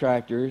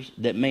contractors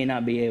that may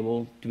not be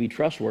able to be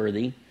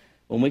trustworthy,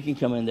 when we can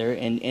come in there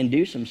and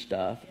do some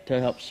stuff to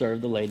help serve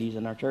the ladies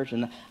in our church.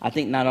 And I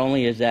think not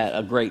only is that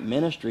a great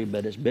ministry,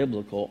 but it's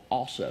biblical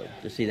also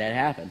to see that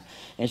happen.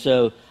 And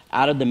so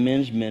out of the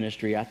men's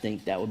ministry, I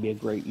think that would be a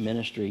great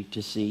ministry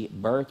to see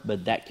birth,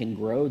 but that can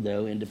grow,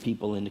 though, into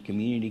people in the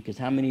community, because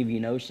how many of you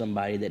know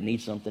somebody that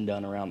needs something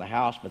done around the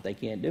house, but they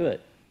can't do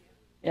it?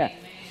 Yeah. Amen.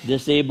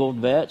 Disabled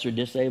vets or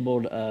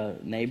disabled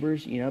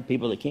neighbors,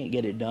 people that can't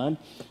get it done.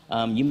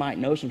 You might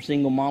know some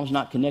single moms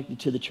not connected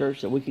to the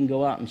church that we can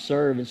go out and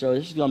serve. And so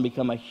this is going to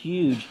become a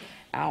huge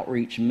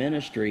outreach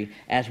ministry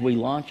as we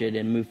launch it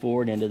and move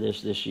forward into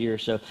this year.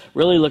 So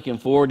really looking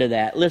forward to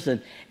that.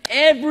 Listen,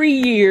 every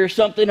year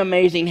something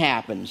amazing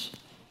happens.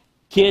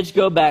 Kids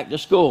go back to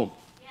school.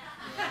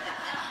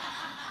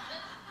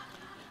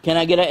 Can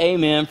I get an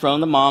amen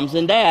from the moms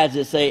and dads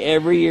that say,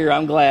 every year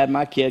I'm glad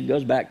my kid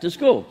goes back to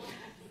school?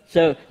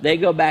 So they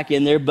go back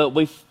in there, but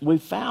we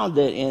found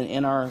that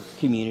in our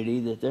community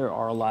that there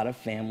are a lot of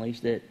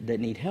families that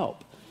need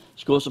help.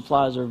 School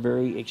supplies are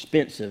very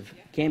expensive,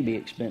 can be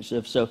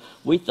expensive. So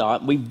we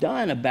thought, we've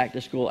done a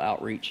back-to-school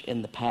outreach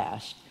in the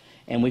past,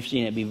 and we've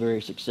seen it be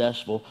very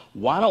successful.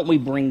 Why don't we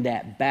bring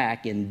that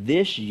back? And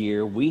this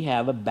year, we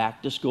have a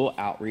back-to-school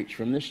outreach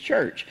from this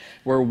church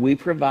where we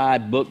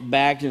provide book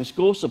bags and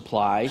school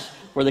supplies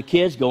for the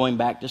kids going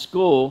back to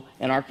school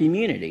in our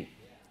community.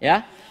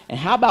 Yeah? And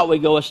how about we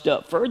go a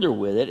step further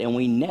with it and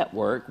we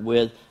network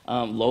with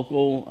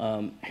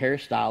local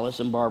hairstylists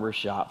and barber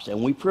shops,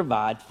 and we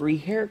provide free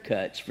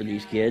haircuts for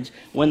these kids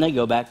when they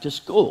go back to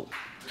school.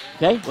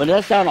 Okay? Well, does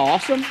that sound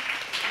awesome?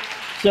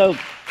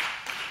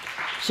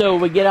 So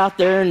we get out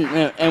there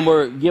and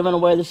we're giving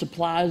away the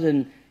supplies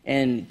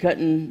and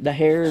cutting the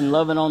hair and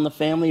loving on the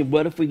family.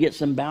 What if we get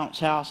some bounce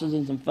houses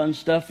and some fun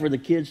stuff for the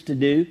kids to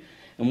do?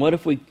 And what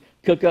if we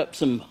cook up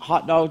some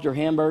hot dogs or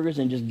hamburgers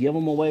and just give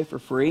them away for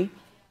free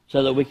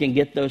so that we can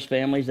get those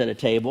families at a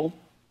table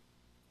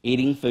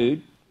eating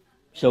food,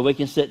 so we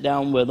can sit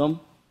down with them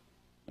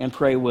and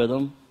pray with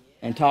them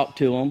and talk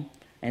to them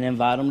and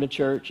invite them to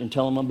church and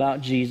tell them about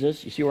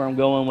Jesus? You see where I'm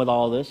going with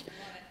all this?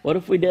 What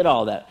if we did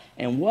all that?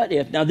 And what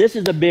if, now this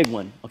is a big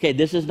one. Okay,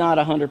 this is not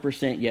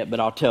 100% yet, but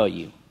I'll tell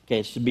you.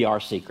 Okay, this will be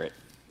our secret.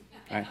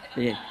 All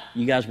right,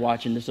 you guys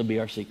watching, this will be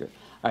our secret.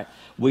 All right,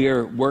 we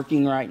are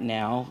working right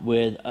now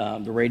with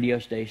the radio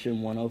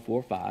station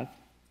 104.5,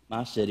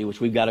 My City, which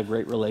we've got a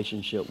great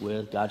relationship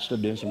with. God's still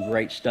doing some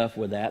great stuff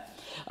with that.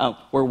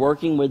 We're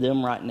working with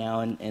them right now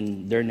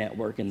and their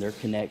network and their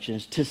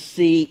connections to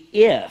see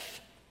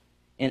if,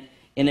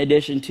 in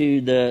addition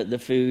to the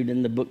food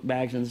and the book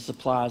bags and the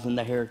supplies and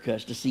the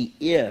haircuts, to see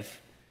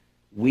if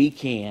we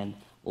can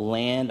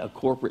land a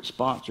corporate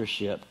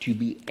sponsorship to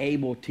be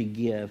able to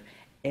give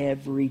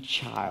every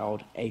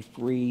child a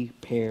free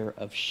pair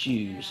of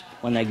shoes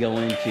when they go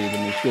into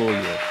the new school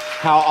year.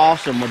 How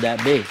awesome would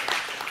that be?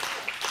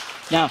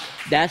 Now,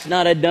 that's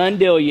not a done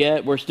deal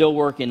yet. We're still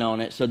working on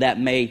it, so that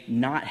may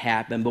not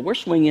happen, but we're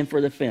swinging for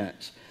the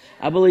fence.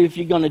 I believe if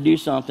you're going to do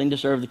something to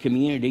serve the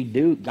community,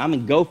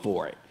 go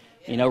for it.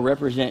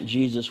 Represent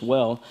Jesus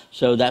well.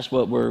 So that's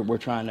what we're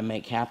trying to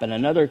make happen.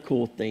 Another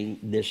cool thing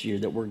this year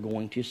that we're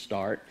going to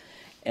start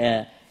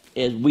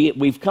is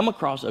we've come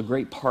across a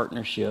great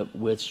partnership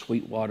with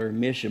Sweetwater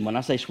Mission. When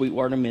I say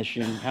Sweetwater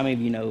Mission, how many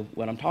of you know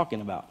what I'm talking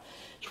about?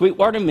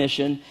 Sweetwater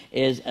Mission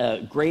is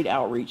a great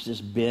outreach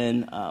that's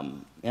been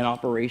in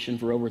operation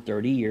for over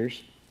 30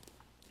 years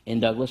in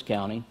Douglas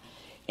County.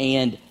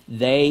 And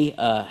they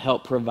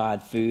help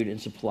provide food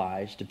and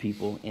supplies to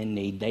people in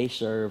need. They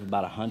serve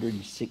about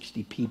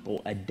 160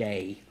 people a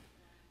day,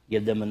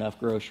 give them enough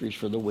groceries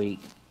for the week.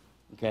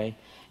 Okay,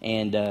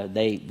 and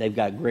they've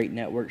got great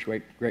networks,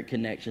 great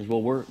connections.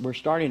 Well, we're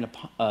starting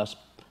a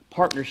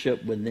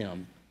partnership with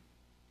them,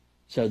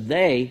 so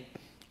they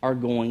are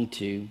going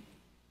to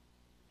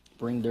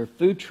bring their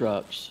food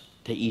trucks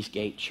to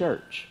Eastgate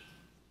Church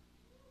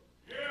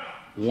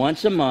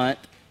once a month.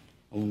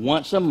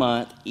 Once a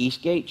month,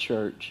 Eastgate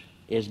Church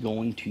is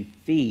going to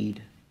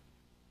feed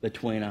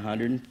between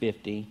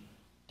 150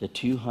 to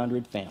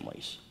 200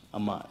 families a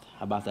month.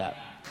 How about that?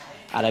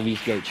 Out of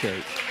Eastgate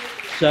Church.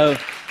 So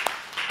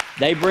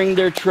they bring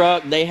their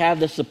truck. They have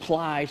the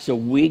supply. So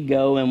we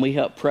go and we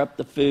help prep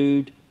the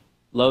food,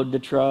 load the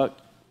truck.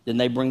 Then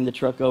they bring the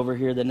truck over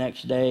here the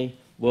next day.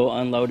 We'll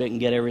unload it and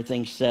get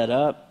everything set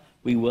up.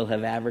 We will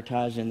have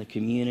advertised in the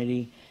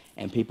community,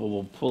 and people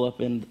will pull up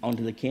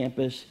onto the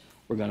campus.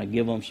 We're going to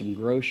give them some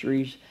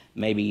groceries,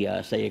 maybe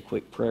say a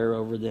quick prayer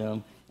over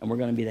them, and we're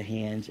going to be the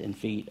hands and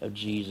feet of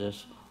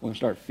Jesus. We're going to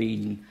start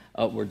feeding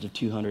upwards of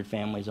 200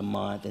 families a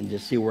month and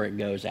just see where it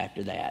goes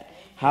after that.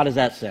 How does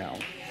that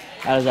sound?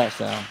 How does that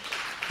sound?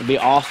 It'd be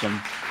awesome.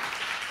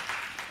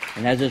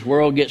 And as this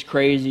world gets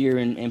crazier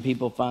and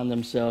people find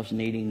themselves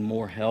needing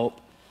more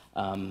help,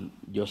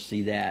 you'll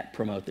see that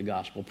promote the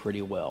gospel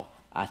pretty well,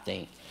 I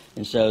think.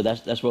 And so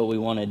that's what we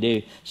want to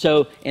do.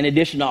 So in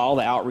addition to all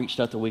the outreach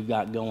stuff that we've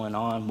got going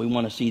on, we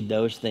want to see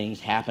those things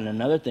happen.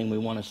 Another thing we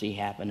want to see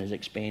happen is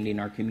expanding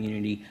our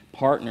community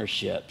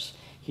partnerships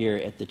here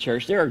at the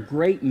church. There are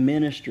great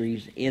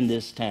ministries in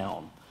this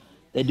town.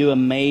 They do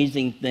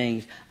amazing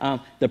things.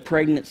 The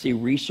Pregnancy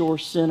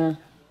Resource Center,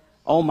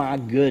 oh my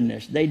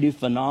goodness, they do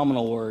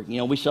phenomenal work.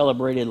 We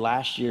celebrated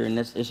last year, and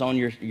it's on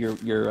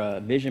your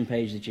vision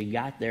page that you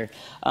got there.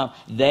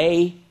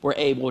 They were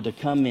able to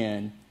come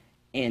in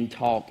and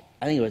talk,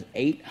 I think it was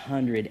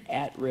 800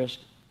 at-risk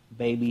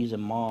babies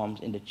and moms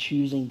into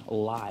choosing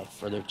life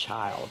for their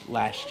child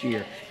last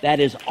year.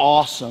 That is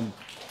awesome.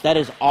 That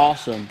is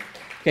awesome.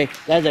 Okay,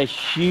 that's a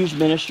huge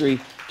ministry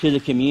to the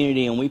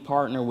community, and we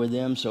partner with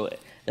them. So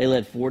they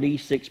led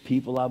 46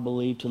 people, I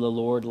believe, to the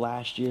Lord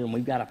last year, and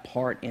we've got a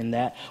part in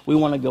that. We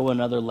want to go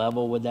another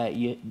level with that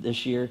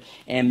this year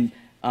and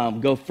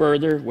go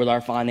further with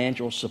our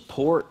financial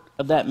support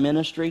of that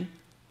ministry.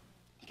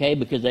 Okay,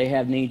 because they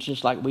have needs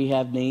just like we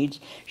have needs.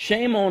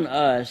 Shame on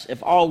us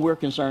if all we're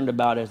concerned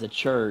about as a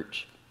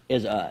church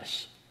is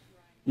us.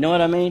 You know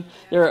what I mean?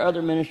 There are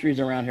other ministries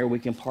around here we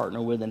can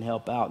partner with and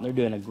help out, and they're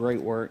doing a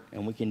great work,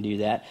 and we can do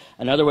that.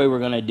 Another way we're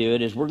going to do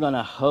it is we're going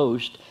to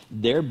host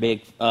their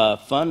big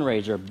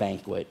fundraiser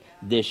banquet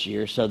this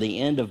year. So the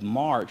end of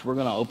March, we're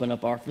going to open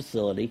up our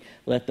facility,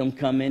 let them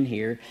come in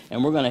here,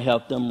 and we're going to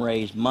help them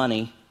raise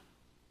money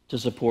to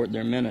support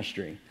their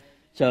ministry.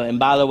 So, and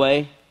by the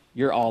way,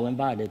 you're all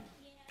invited.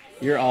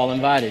 You're all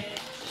invited.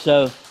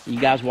 So you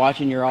guys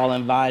watching, you're all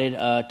invited.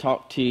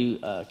 Talk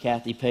to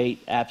Kathy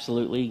Pate,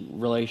 absolutely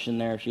relation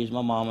there. She's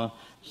my mama,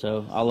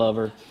 so I love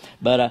her.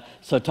 But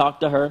so talk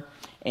to her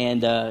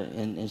and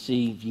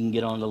see if you can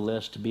get on the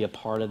list to be a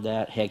part of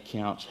that. Head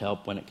counts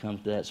help when it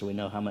comes to that, so we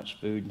know how much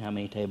food and how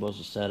many tables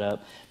to set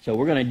up. So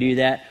we're going to do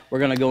that. We're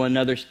going to go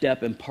another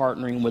step in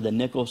partnering with the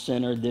Nichols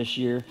Center this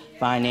year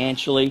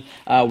financially.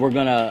 We're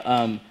going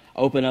to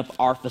open up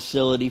our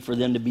facility for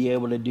them to be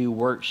able to do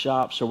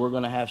workshops. So we're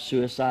going to have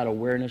suicide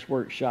awareness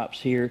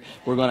workshops here.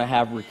 We're going to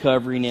have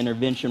recovery and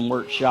intervention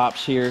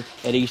workshops here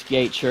at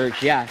Eastgate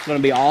Church. Yeah, it's going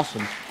to be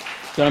awesome.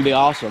 It's going to be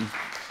awesome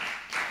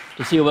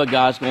to see what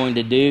God's going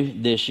to do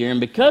this year. And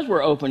because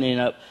we're opening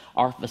up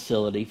our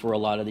facility for a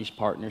lot of these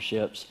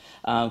partnerships,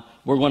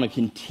 we're going to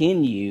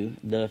continue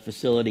the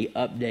facility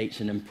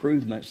updates and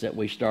improvements that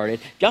we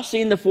started. Y'all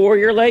seen the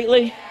foyer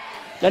lately?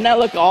 Doesn't that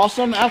look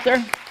awesome out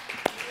there?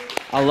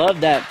 I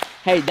love that.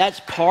 Hey,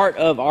 that's part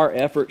of our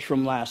efforts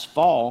from last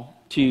fall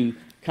to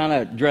kind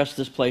of dress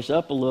this place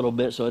up a little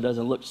bit so it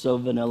doesn't look so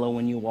vanilla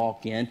when you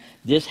walk in.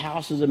 This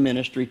house is a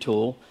ministry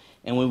tool,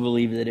 and we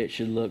believe that it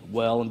should look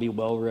well and be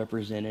well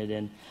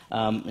represented.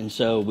 And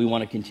so we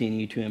want to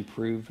continue to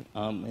improve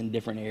in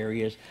different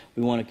areas.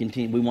 We want to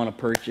continue. We want to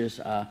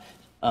purchase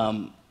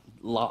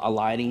a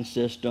lighting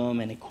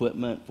system and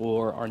equipment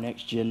for our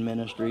next gen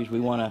ministries. We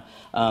want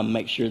to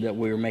make sure that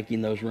we're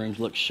making those rooms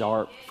look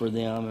sharp for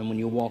them. And when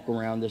you walk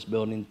around this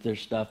building,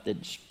 there's stuff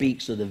that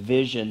speaks of the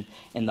vision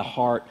and the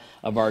heart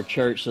of our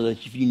church, so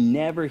that if you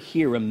never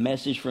hear a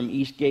message from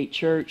Eastgate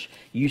Church,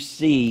 you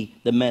see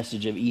the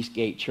message of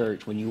Eastgate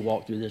Church when you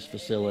walk through this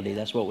facility.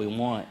 That's what we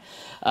want.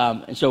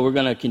 And so we're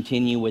going to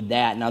continue with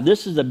that. Now,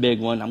 this is a big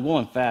one. I'm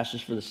going fast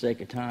just for the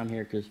sake of time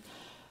here, because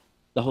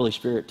the Holy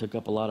Spirit took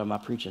up a lot of my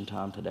preaching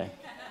time today,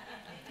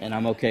 and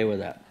I'm okay with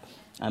that.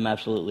 I'm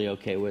absolutely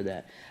okay with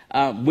that.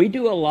 We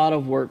do a lot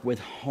of work with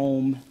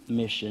home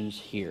missions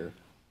here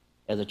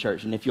as a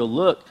church, and if you'll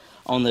look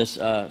on this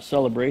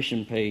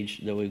celebration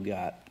page that we've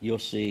got, you'll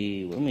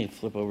see, let me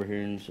flip over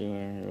here and see,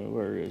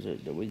 where is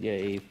it that we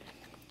gave?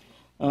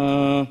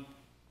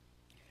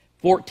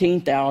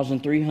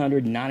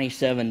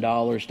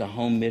 $14,397 to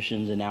home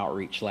missions and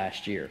outreach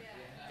last year.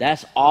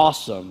 That's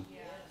awesome.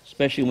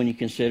 Especially when you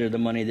consider the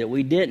money that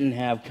we didn't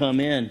have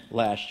come in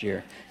last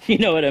year. You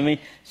know what I mean?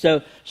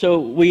 So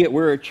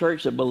we're a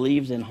church that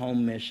believes in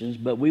home missions,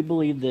 but we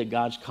believe that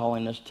God's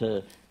calling us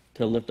to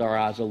lift our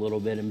eyes a little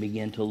bit and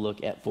begin to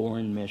look at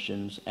foreign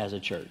missions as a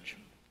church.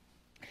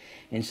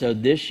 And so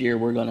this year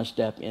we're going to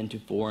step into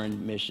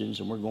foreign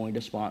missions, and we're going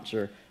to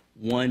sponsor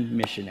one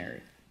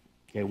missionary.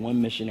 Okay, one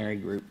missionary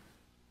group.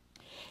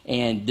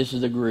 And this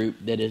is a group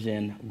that is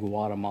in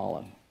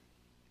Guatemala.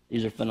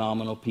 These are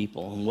phenomenal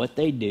people, and what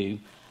they do,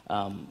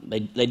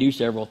 they do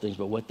several things,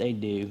 but what they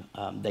do,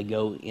 they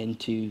go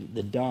into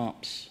the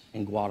dumps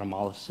in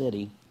Guatemala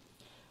City,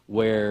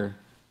 where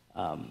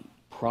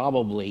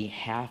probably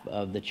half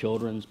of the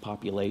children's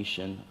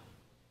population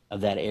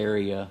of that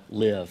area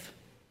live.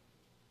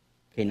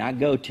 Okay, not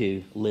go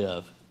to,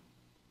 live.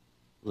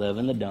 Live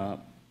in the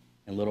dump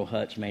in little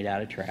huts made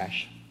out of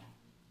trash.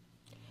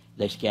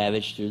 They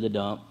scavenge through the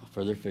dump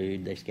for their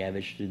food. They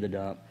scavenge through the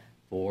dump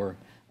for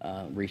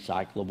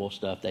recyclable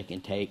stuff they can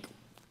take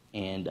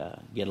and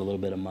get a little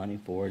bit of money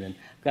for it. And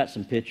I've got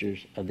some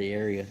pictures of the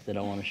area that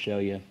I want to show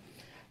you.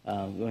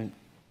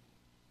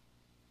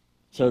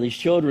 So these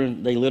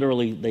children, they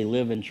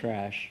live in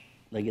trash.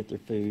 They get their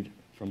food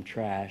from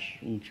trash.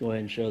 And go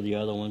ahead and show the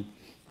other one.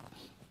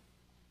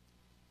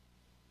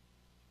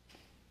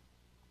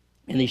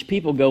 And these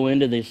people go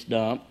into this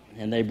dump,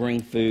 and they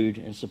bring food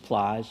and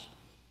supplies,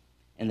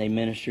 and they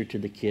minister to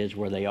the kids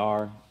where they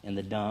are in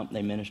the dump.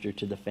 They minister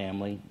to the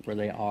family where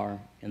they are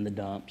in the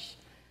dumps.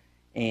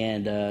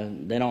 And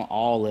they don't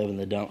all live in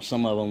the dump.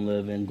 Some of them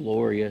live in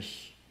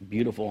glorious,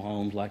 beautiful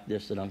homes like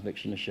this that I'm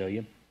fixing to show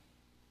you.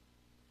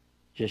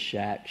 Just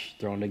shacks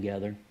thrown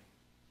together.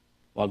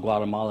 While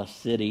Guatemala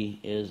City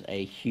is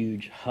a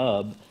huge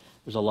hub,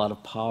 there's a lot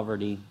of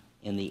poverty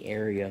in the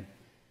area.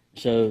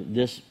 So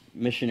this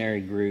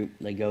missionary group,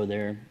 they go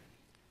there,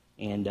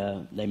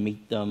 and they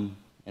meet them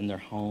in their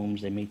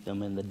homes. They meet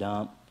them in the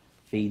dump,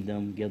 feed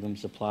them, give them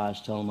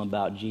supplies, tell them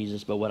about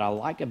Jesus. But what I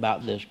like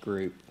about this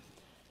group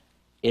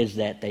is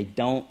that they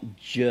don't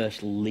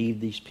just leave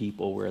these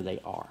people where they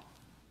are.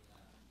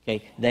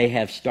 Okay, they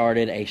have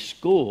started a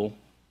school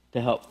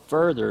to help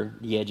further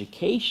the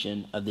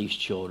education of these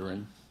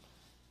children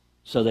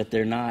so that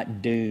they're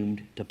not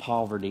doomed to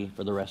poverty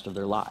for the rest of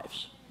their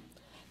lives.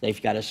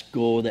 They've got a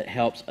school that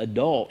helps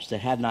adults that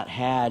have not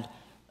had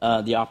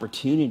the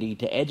opportunity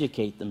to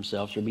educate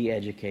themselves or be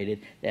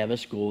educated. They have a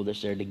school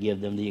that's there to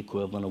give them the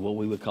equivalent of what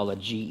we would call a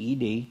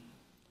GED.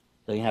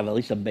 So you have at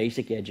least a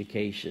basic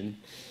education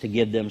to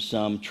give them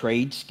some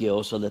trade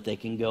skills so that they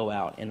can go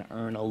out and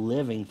earn a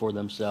living for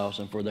themselves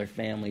and for their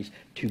families,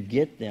 to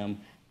get them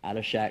out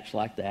of shacks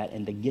like that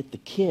and to get the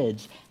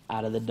kids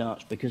out of the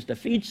dumps. Because to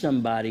feed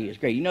somebody is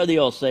great. You know the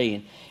old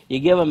saying, you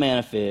give a man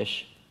a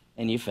fish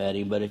and you fed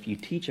him, but if you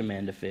teach a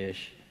man to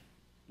fish,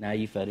 now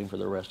you fed him for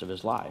the rest of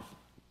his life.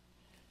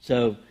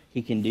 So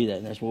he can do that,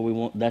 and that's what we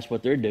want. That's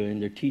what they're doing.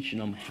 They're teaching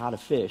them how to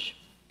fish,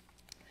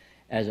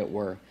 as it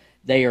were.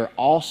 They are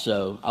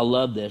also, I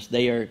love this,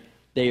 they are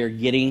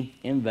getting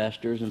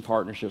investors and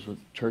partnerships with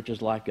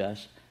churches like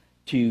us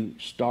to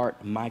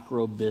start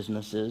micro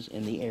businesses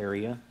in the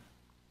area.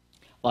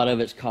 A lot of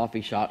it's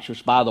coffee shops,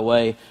 which, by the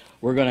way,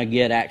 we're going to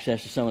get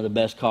access to some of the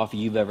best coffee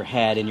you've ever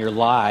had in your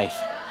life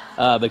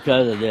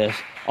because of this.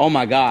 Oh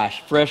my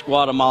gosh, fresh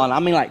Guatemalan. I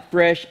mean, like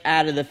fresh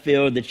out of the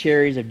field. The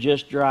cherries have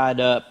just dried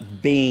up,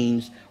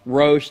 beans,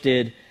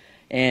 roasted,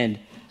 and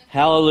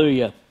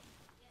hallelujah.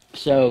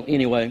 So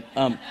anyway,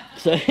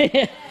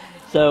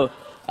 so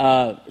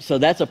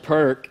that's a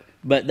perk.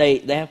 But they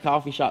have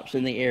coffee shops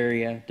in the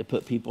area to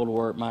put people to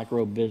work,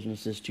 micro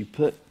businesses to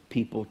put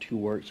people to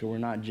work. So we're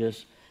not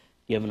just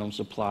giving them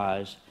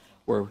supplies,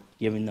 we're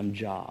giving them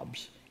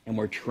jobs, and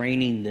we're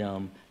training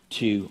them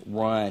to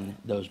run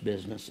those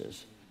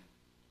businesses.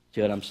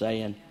 See what I'm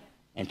saying?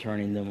 And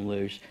turning them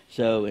loose.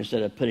 So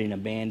instead of putting a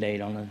Band-Aid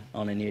on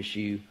an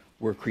issue,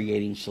 we're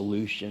creating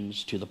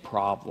solutions to the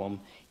problem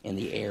in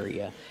the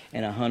area.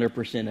 And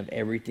 100% of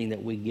everything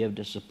that we give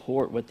to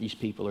support what these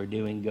people are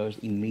doing goes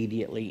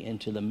immediately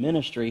into the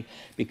ministry,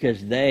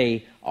 because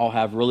they all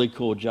have really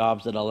cool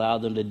jobs that allow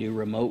them to do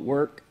remote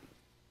work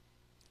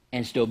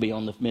and still be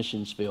on the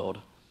missions field.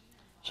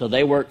 So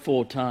they work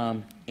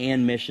full-time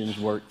and missions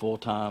work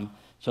full-time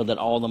so that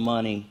all the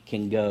money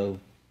can go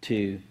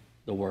to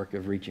the work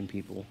of reaching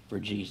people for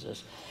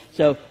Jesus.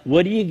 So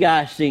what do you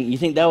guys think? You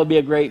think that would be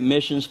a great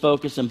missions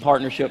focus and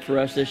partnership for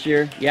us this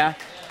year? Yeah?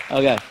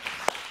 Okay.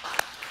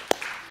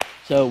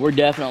 So we're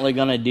definitely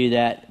going to do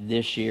that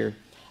this year.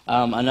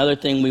 Another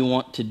thing we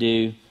want to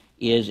do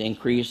is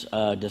increase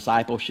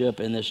discipleship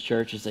in this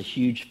church. It's a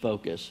huge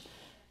focus,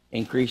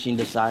 increasing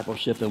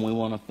discipleship, and we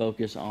want to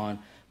focus on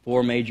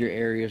 4 major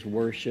areas: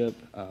 worship,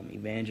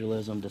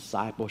 evangelism,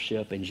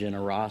 discipleship, and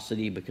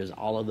generosity, because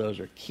all of those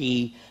are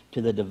key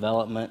to the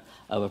development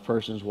of a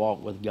person's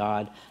walk with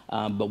God.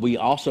 But we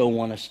also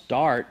want to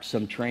start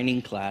some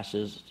training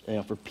classes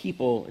for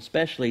people,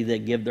 especially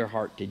that give their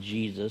heart to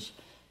Jesus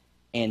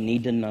and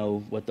need to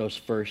know what those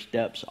first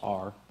steps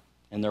are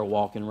in their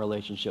walk in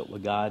relationship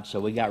with God. So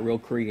we got real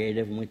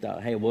creative, and we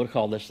thought, hey, we'll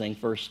call this thing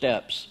First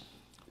Steps.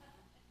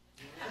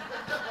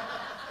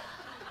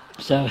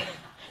 So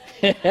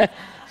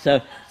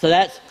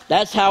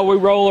that's how we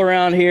roll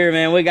around here,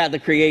 man. We got the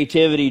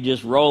creativity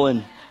just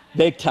rolling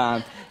big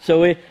time.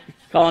 So we're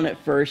calling it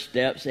First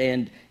Steps.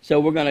 And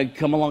so we're going to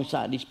come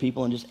alongside these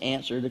people and just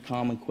answer the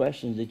common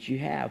questions that you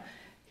have.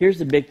 Here's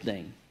the big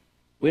thing.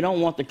 We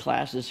don't want the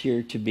classes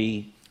here to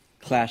be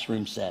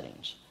classroom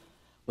settings.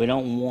 We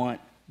don't want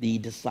the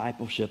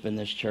discipleship in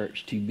this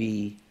church to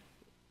be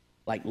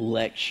like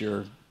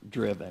lecture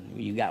driven.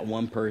 You got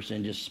one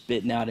person just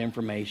spitting out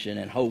information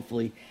and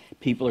hopefully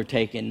people are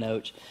taking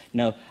notes.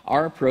 No,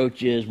 our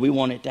approach is we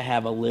want it to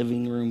have a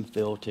living room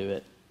feel to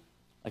it.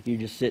 Like you're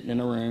just sitting in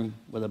a room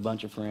with a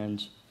bunch of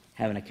friends,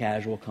 having a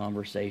casual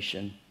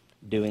conversation,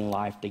 doing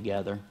life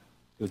together,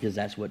 because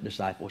that's what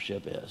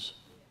discipleship is.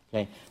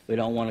 Okay? We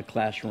don't want a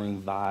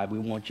classroom vibe. We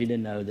want you to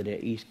know that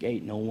at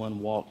Eastgate, no one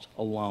walks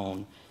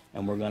alone,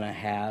 and we're going to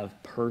have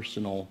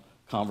personal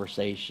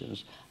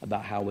conversations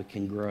about how we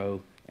can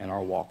grow in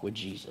our walk with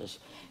Jesus.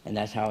 And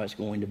that's how it's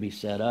going to be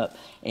set up.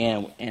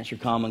 And answer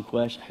common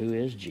questions. Who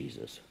is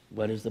Jesus?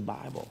 What is the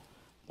Bible?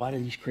 Why do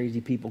these crazy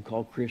people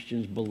called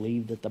Christians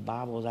believe that the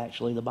Bible is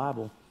actually the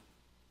Bible?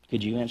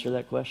 Could you answer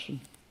that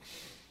question?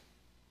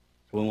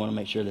 We want to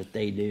make sure that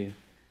they do.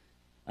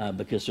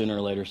 Because sooner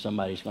or later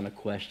somebody's going to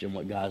question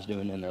what God's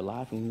doing in their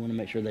life, and we want to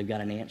make sure they've got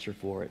an answer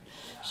for it.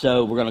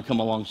 So we're going to come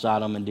alongside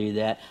them and do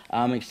that.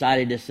 I'm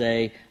excited to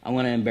say, I'm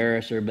going to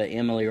embarrass her, but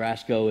Emily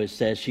Rasco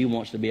says she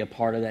wants to be a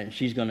part of that, and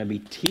she's going to be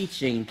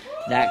teaching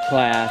that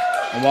class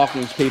and walking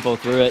these people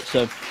through it.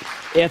 So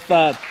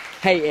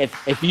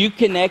if you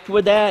connect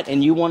with that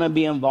and you want to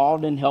be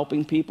involved in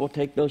helping people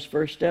take those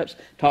first steps,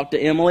 talk to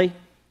Emily,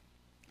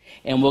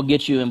 and we'll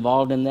get you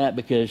involved in that,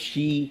 because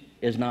she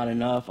is not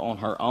enough on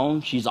her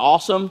own. She's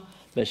awesome,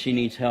 but she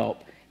needs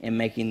help in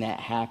making that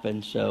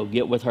happen. So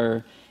get with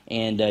her,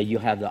 and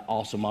you'll have the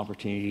awesome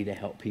opportunity to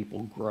help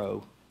people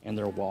grow in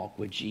their walk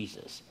with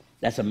Jesus.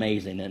 That's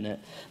amazing, isn't it?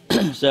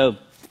 So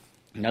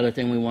Another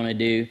thing we want to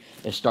do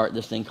is start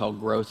this thing called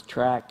Growth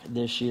Track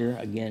this year.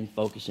 Again,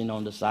 focusing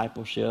on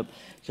discipleship.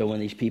 So when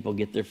these people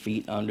get their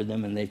feet under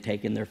them and they've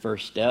taken their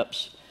first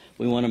steps,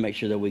 we want to make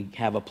sure that we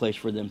have a place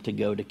for them to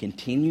go to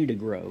continue to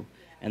grow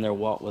in their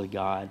walk with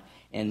God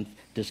and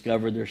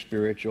discover their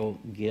spiritual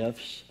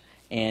gifts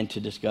and to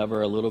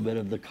discover a little bit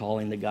of the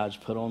calling that God's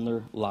put on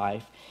their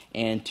life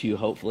and to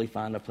hopefully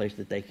find a place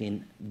that they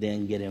can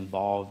then get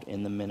involved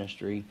in the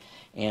ministry.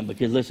 And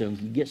because, listen,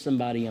 if you get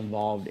somebody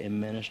involved in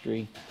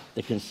ministry,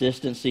 the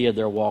consistency of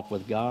their walk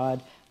with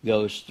God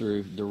goes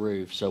through the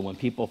roof. So when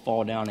people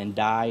fall down and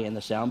die in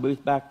the sound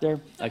booth back there,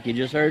 like you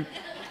just heard,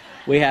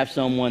 we have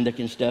someone that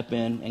can step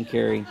in and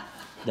carry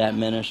that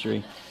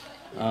ministry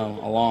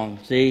along.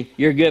 See,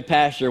 you're a good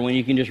pastor when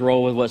you can just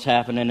roll with what's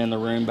happening in the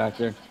room back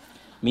there.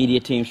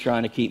 Media team's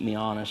trying to keep me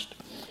honest.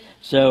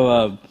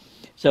 So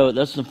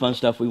that's some fun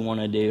stuff we want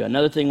to do.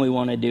 Another thing we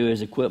want to do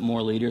is equip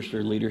more leaders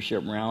for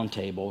leadership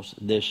roundtables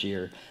this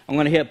year. I'm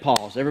going to hit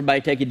pause.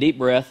 Everybody take a deep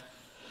breath.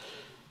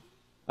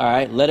 All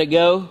right, let it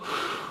go.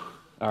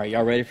 All right,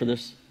 y'all ready for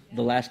this?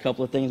 The last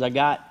couple of things I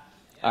got?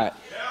 All right.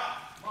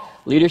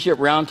 Leadership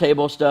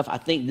roundtable stuff. I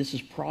think this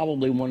is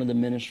probably one of the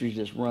ministries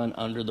that's run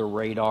under the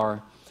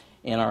radar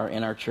in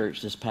our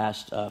church this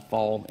past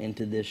fall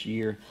into this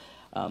year.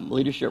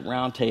 Leadership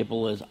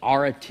Roundtable is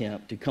our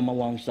attempt to come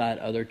alongside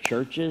other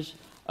churches,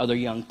 other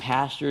young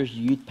pastors,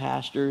 youth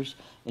pastors,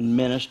 and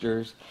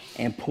ministers,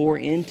 and pour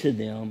into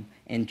them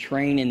and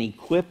train and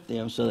equip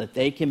them so that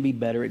they can be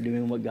better at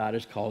doing what God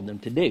has called them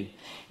to do.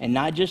 And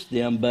not just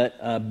them,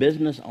 but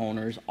business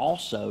owners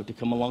also to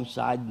come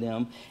alongside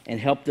them and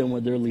help them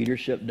with their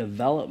leadership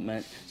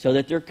development so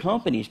that their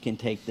companies can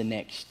take the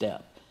next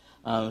step.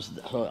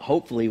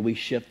 Hopefully we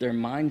shift their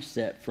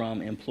mindset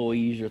from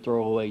employees or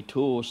throwaway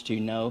tools to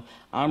know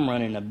I'm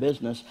running a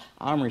business.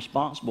 I'm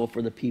responsible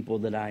for the people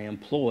that I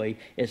employ.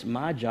 It's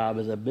my job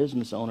as a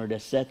business owner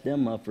to set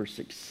them up for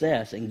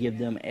success and give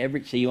them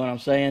see what I'm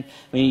saying?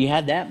 When you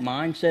have that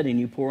mindset and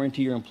you pour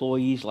into your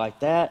employees like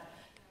that,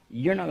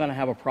 you're not going to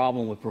have a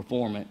problem with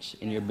performance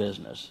in your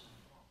business.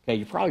 Okay,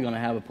 you're probably going to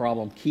have a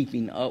problem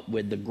keeping up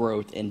with the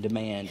growth and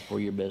demand for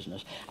your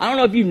business. I don't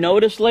know if you've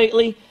noticed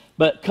lately,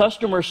 but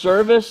customer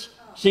service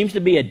seems to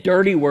be a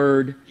dirty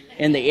word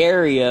in the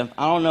area.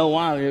 I don't know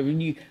why.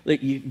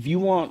 If you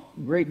want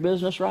great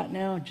business right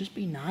now, just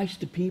be nice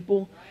to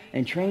people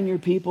and train your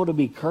people to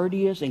be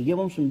courteous and give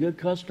them some good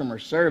customer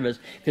service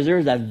because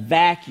there's a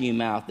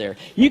vacuum out there.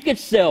 You could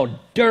sell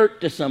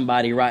dirt to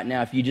somebody right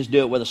now if you just do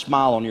it with a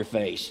smile on your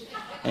face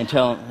and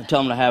tell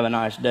them to have a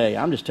nice day.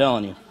 I'm just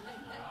telling you.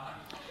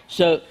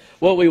 So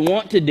what we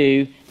want to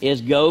do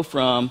is go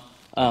from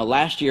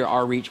last year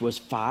our reach was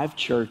 5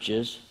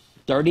 churches,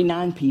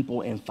 39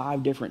 people in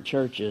 5 different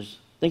churches.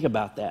 Think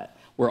about that.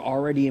 We're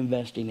already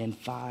investing in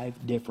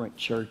 5 different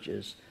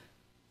churches,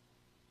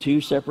 2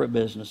 separate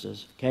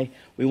businesses, okay?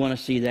 We want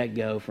to see that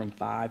go from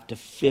 5 to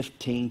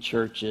 15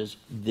 churches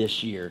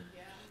this year.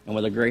 And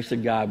with the grace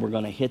of God, we're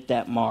going to hit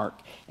that mark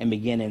and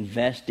begin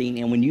investing.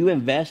 And when you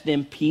invest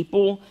in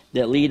people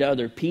that lead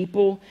other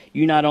people,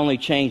 you not only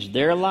change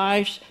their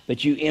lives,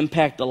 but you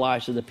impact the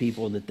lives of the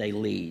people that they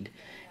lead.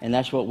 And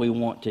that's what we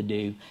want to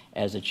do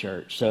as a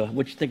church. So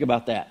what you think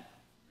about that?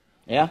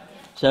 Yeah?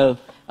 So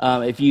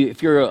if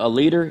you're a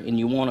leader and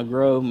you want to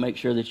grow, make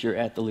sure that you're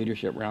at the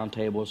Leadership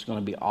Roundtable. It's going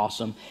to be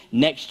awesome.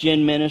 Next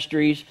Gen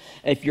Ministries,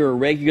 if you're a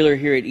regular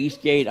here at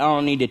Eastgate, I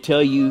don't need to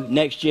tell you,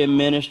 Next Gen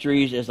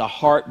Ministries is the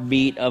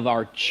heartbeat of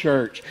our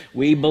church.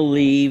 We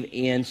believe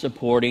in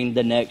supporting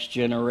the next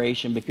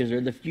generation because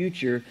they're the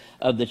future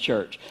of the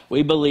church.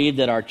 We believe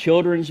that our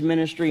children's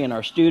ministry and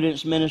our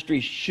students'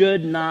 ministry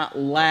should not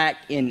lack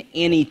in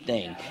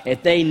anything.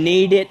 If they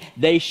need it,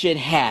 they should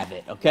have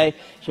it, okay?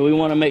 So we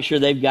want to make sure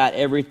they've got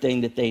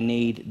everything that they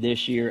need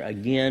this year.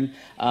 Again,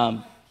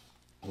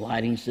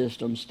 lighting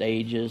systems,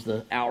 stages,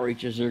 the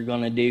outreaches they're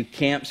going to do.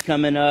 Camp's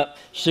coming up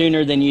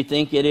sooner than you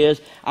think it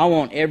is. I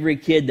want every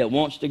kid that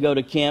wants to go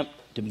to camp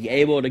to be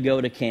able to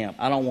go to camp.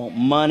 I don't want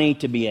money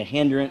to be a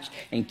hindrance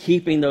in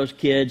keeping those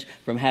kids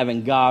from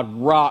having God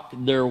rock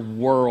their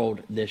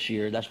world this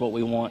year. That's what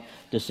we want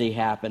to see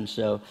happen.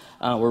 So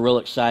we're real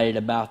excited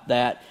about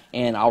that.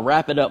 And I'll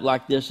wrap it up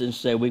like this and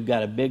say we've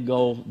got a big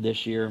goal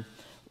this year.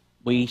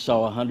 We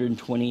saw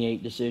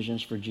 128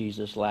 decisions for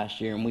Jesus last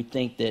year, and we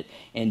think that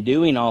in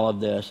doing all of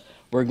this,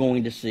 we're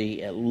going to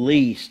see at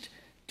least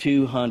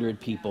 200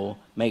 people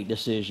make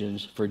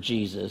decisions for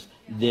Jesus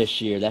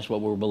this year. That's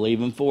what we're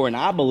believing for, and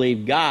I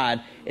believe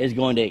God is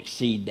going to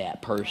exceed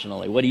that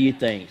personally. What do you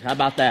think? How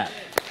about that?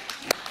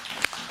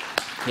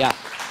 Yeah.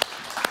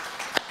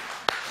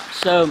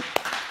 So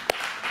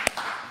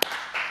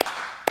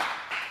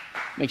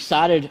I'm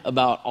excited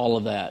about all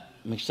of that.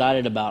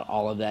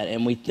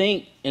 And we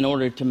think in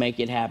order to make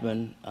it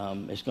happen,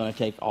 it's going to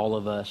take all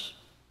of us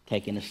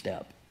taking a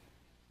step.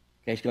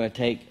 Okay, it's going to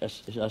take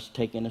us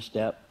taking a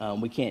step.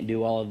 We can't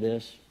do all of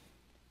this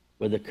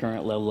with the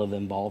current level of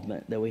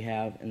involvement that we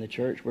have in the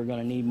church. We're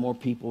going to need more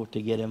people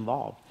to get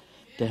involved.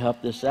 to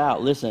help this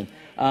out. Listen,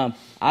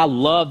 I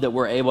love that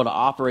we're able to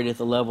operate at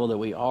the level that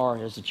we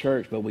are as a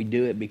church, but we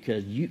do it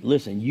because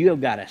you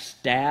have got a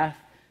staff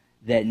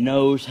that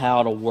knows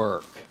how to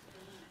work.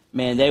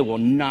 Man, they will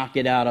knock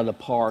it out of the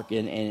park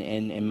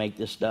and make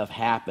this stuff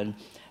happen.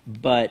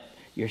 But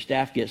your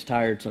staff gets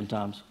tired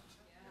sometimes.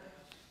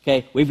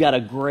 Okay, we've got a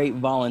great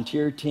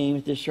volunteer team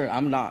at this church.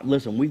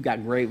 We've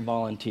got great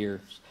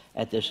volunteers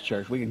at this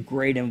church. We have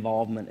great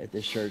involvement at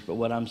this church. But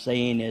what I'm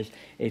saying is,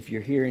 if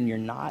you're here and you're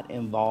not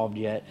involved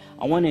yet,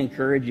 I want to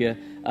encourage you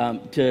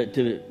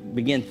to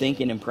begin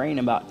thinking and praying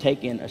about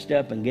taking a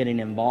step and getting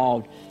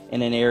involved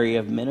in an area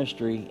of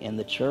ministry in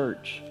the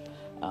church,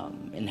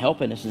 and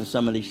helping us in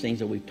some of these things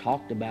that we've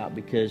talked about,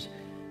 because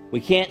we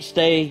can't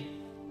stay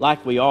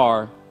like we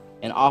are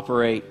and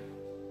operate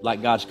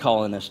like God's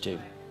calling us to.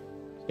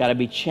 Got to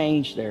be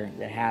change there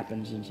that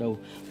happens, and so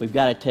we've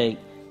got to take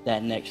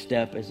that next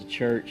step as a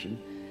church. And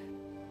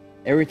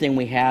everything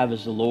we have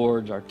is the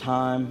Lord's. Our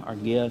time, our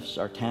gifts,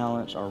 our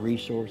talents, our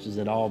resources,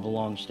 it all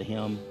belongs to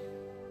Him.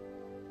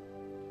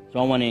 So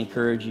I want to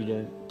encourage you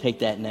to take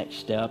that next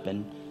step,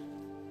 and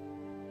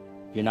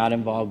if you're not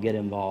involved, get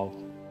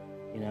involved.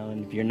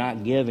 And if you're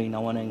not giving, I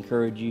want to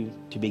encourage you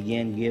to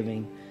begin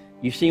giving.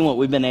 You've seen what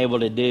we've been able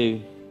to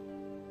do.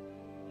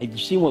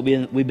 You've seen what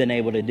we've been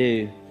able to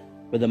do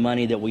with the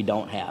money that we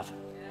don't have.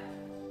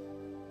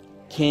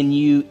 Can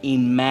you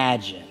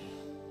imagine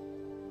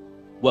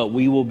what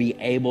we will be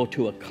able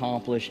to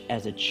accomplish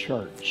as a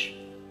church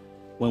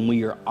when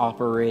we are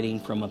operating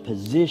from a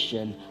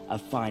position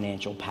of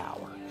financial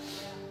power?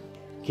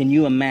 Can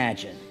you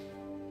imagine?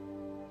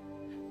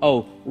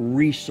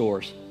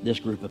 Resource this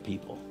group of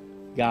people.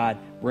 God,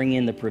 bring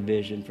in the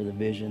provision for the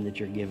vision that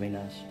you're giving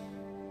us.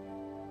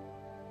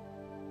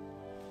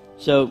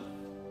 So,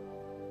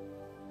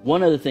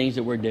 one of the things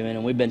that we're doing,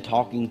 and we've been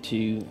talking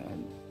to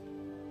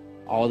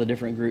all the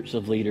different groups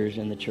of leaders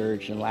in the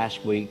church, and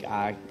last week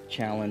I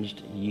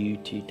challenged you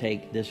to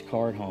take this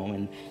card home,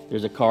 and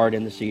there's a card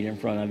in the seat in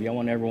front of you. I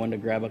want everyone to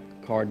grab a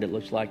card that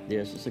looks like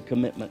this. It's a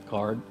commitment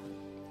card.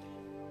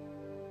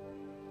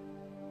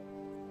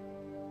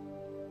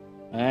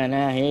 And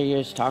now here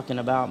you're just talking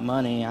about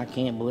money. I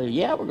can't believe it.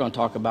 Yeah, we're going to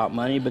talk about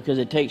money because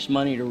it takes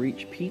money to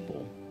reach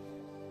people.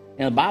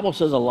 And the Bible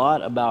says a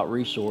lot about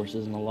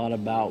resources and a lot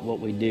about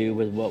what we do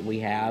with what we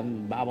have.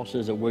 And the Bible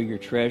says that where your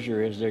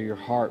treasure is, there your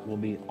heart will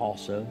be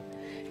also.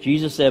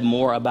 Jesus said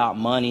more about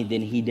money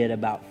than he did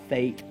about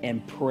faith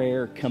and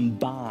prayer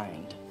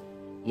combined.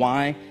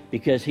 Why?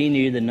 Because he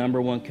knew the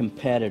number one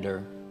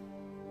competitor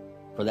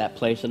for that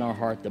place in our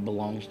heart that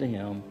belongs to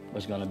him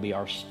was going to be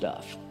our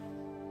stuff.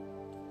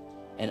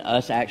 And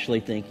us actually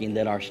thinking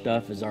that our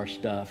stuff is our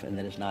stuff and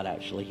that it's not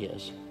actually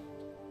his.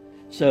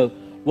 So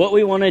what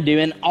we want to do,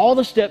 and all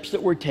the steps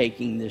that we're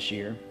taking this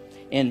year,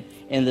 and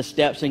the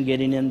steps in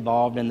getting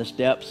involved, and the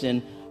steps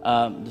in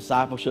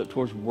discipleship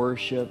towards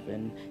worship,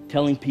 and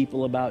telling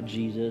people about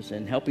Jesus,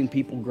 and helping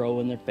people grow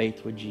in their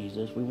faith with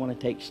Jesus, we want to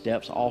take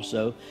steps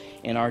also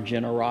in our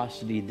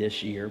generosity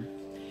this year.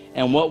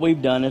 And what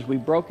we've done is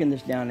we've broken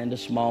this down into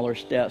smaller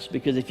steps,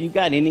 because if you've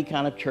got any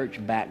kind of church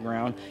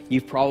background,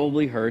 you've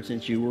probably heard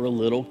since you were a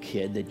little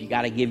kid that you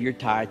got to give your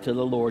tithe to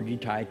the Lord, you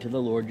tithe to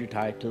the Lord, you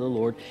tithe to the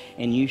Lord,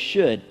 and you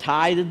should.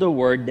 Tithe is the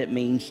word that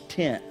means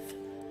tenth.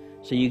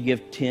 So you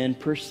give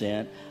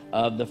 10%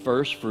 of the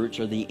first fruits,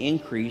 or the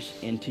increase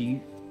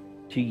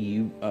to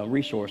you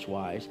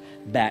resource-wise,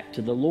 back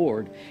to the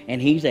Lord.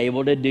 And he's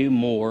able to do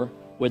more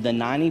with the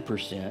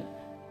 90%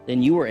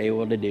 than you were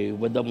able to do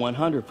with the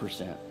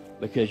 100%.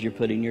 Because you're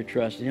putting your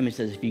trust in him. He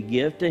says if you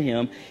give to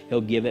him,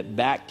 he'll give it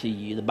back to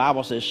you. The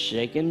Bible says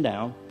shaken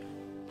down,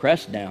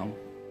 pressed down.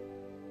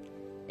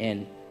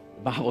 And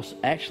the Bible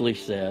actually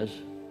says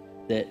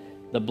that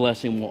the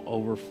blessing will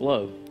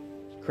overflow.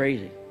 It's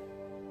crazy.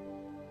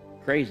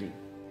 Crazy. Now,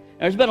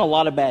 there's been a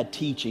lot of bad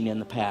teaching in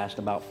the past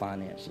about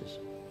finances.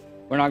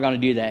 We're not going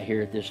to do that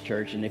here at this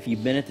church. And if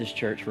you've been at this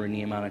church for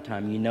any amount of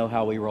time, you know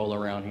how we roll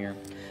around here.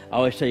 I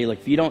always tell you, look,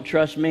 if you don't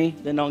trust me,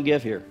 then don't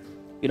give here.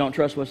 You don't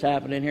trust what's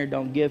happening here,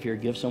 don't give here.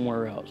 Give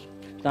somewhere else.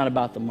 It's not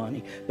about the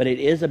money. But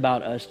it is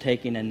about us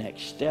taking a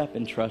next step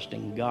and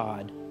trusting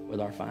God with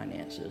our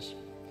finances.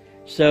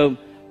 So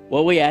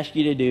what we ask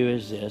you to do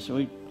is this.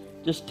 We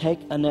just take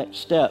a next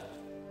step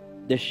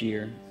this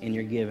year in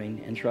your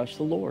giving and trust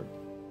the Lord.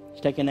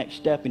 Just take a next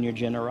step in your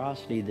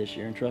generosity this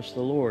year and trust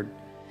the Lord.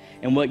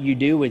 And what you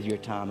do with your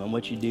time, and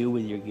what you do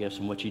with your gifts,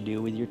 and what you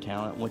do with your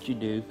talent, and what you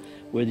do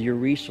with your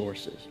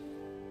resources.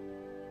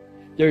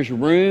 There's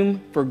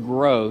room for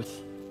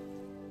growth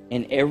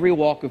in every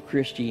walk of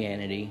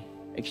Christianity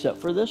except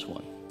for this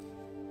one.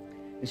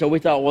 And so we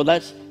thought, well,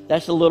 that's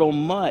a little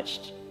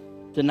much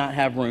to not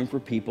have room for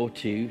people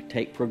to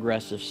take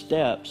progressive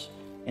steps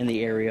in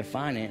the area of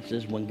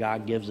finances when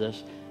God gives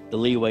us the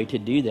leeway to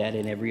do that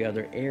in every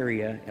other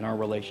area in our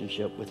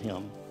relationship with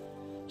him.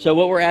 So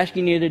what we're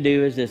asking you to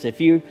do is this.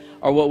 If you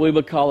are what we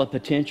would call a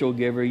potential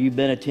giver, you've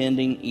been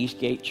attending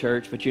Eastgate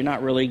Church, but you're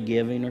not really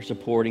giving or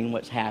supporting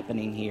what's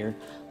happening here.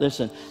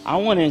 Listen, I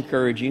want to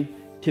encourage you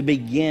to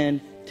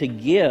begin to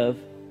give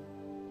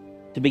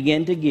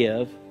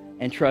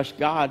and trust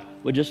God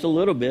with just a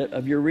little bit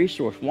of your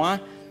resource. Why?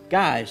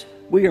 Guys,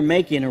 we are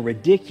making a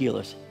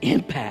ridiculous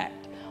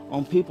impact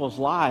on people's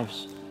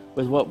lives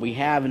with what we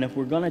have. And if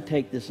we're going to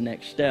take this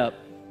next step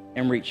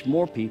and reach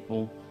more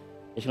people,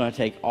 it's going to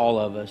take all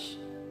of us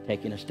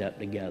taking a step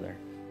together.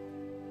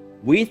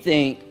 We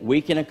think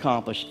we can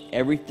accomplish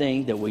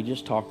everything that we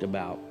just talked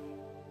about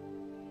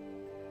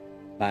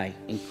by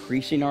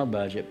increasing our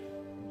budget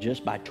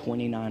just by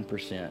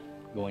 29%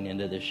 going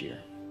into this year.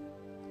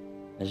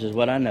 This is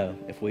what I know.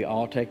 If we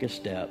all take a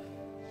step,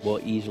 we'll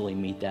easily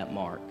meet that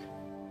mark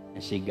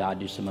and see God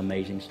do some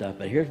amazing stuff.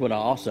 But here's what I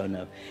also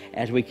know.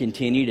 As we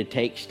continue to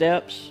take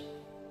steps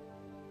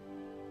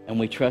and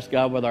we trust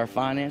God with our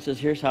finances,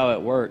 here's how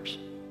it works.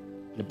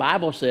 The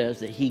Bible says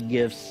that He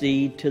gives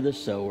seed to the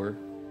sower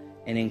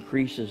and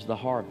increases the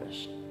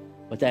harvest.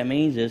 What that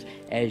means is,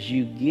 as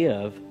you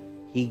give,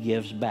 He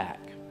gives back.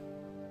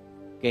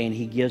 Okay, and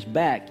He gives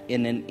back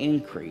in an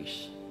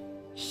increase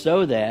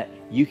so that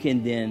you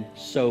can then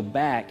sow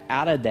back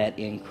out of that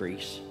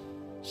increase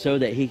so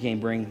that He can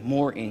bring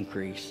more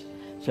increase,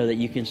 so that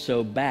you can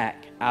sow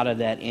back out of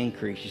that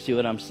increase. You see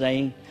what I'm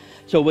saying?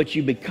 So what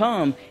you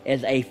become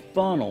is a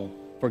funnel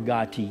for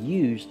God to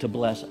use to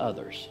bless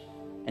others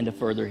and to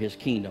further His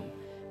kingdom.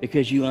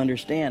 Because you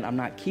understand, I'm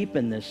not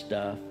keeping this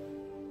stuff.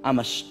 I'm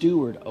a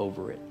steward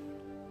over it.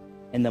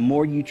 And the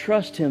more you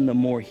trust Him, the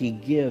more He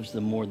gives,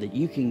 the more that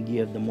you can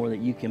give, the more that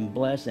you can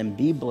bless and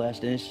be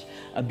blessed. And it's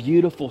a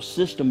beautiful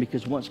system,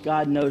 because once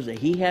God knows that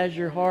He has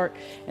your heart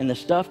and the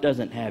stuff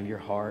doesn't have your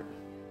heart,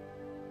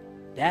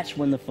 that's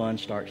when the fun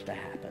starts to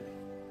happen.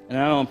 And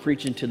I know I'm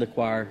preaching to the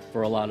choir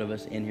for a lot of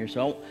us in here.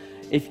 So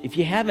if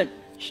you haven't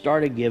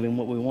started giving,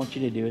 what we want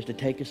you to do is to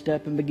take a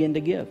step and begin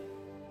to give.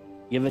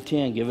 Give a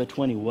 10, give a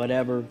 20,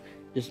 whatever.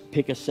 Just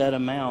pick a set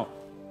amount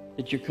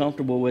that you're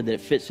comfortable with,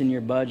 that fits in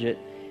your budget,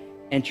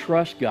 and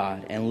trust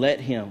God and let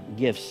Him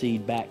give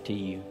seed back to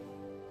you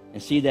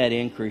and see that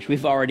increase.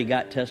 We've already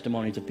got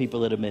testimonies of people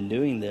that have been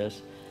doing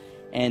this,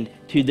 and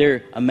to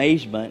their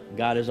amazement,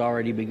 God has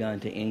already begun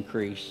to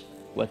increase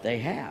what they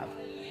have.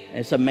 And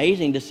it's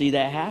amazing to see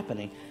that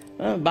happening.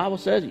 Well, the Bible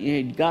says,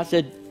 God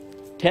said,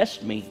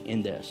 test me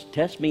in this.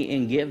 Test me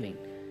in giving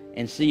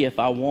and see if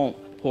I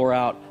won't pour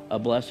out a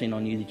blessing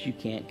on you that you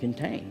can't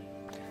contain.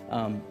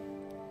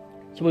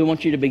 So we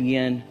want you to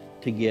begin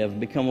to give,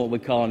 become what we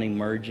call an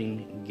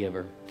emerging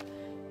giver.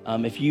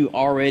 If you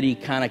already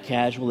kind of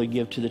casually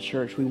give to the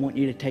church, we want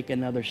you to take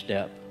another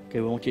step. Okay,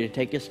 we want you to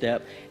take a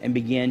step and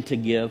begin to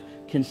give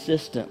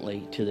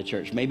consistently to the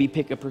church. Maybe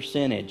pick a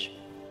percentage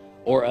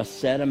or a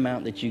set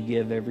amount that you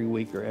give every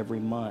week or every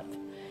month.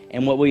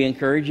 And what we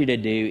encourage you to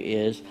do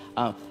is,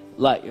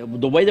 like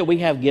the way that we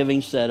have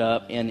giving set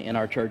up in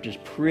our church is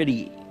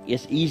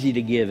it's easy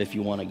to give if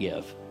you want to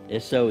give.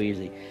 It's so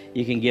easy.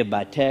 You can give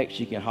by text.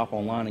 You can hop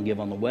online and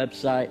give on the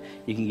website.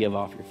 You can give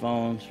off your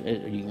phones.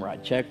 You can write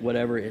a check,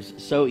 whatever.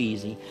 It's so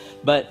easy.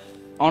 But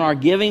on our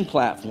giving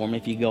platform,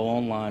 if you go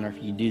online or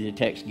if you do the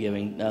text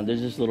giving,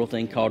 there's this little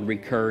thing called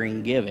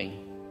recurring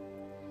giving.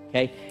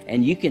 Okay?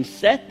 And you can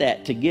set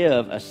that to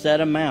give a set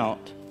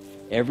amount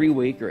every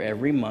week or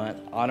every month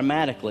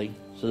automatically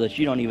so that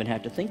you don't even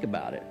have to think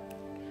about it.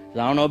 I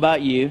don't know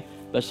about you,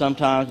 but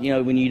sometimes,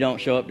 when you don't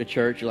show up to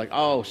church, you're like,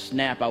 oh,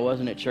 snap, I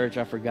wasn't at church,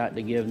 I forgot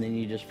to give, and then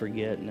you just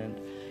forget. And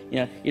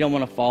then, you don't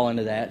want to fall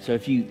into that. So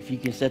if you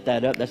can set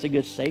that up, that's a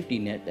good safety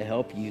net to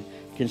help you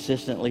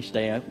consistently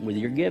stay up with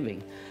your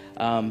giving.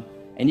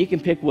 And you can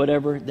pick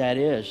whatever that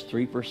is,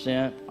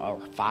 3% or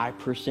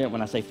 5%.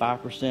 When I say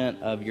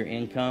 5% of your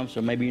income,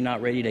 so maybe you're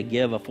not ready to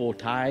give a full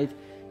tithe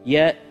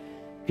yet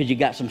because you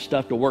got some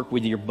stuff to work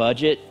with your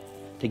budget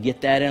to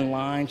get that in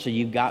line so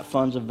you've got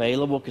funds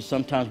available, because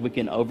sometimes we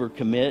can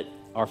overcommit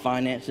our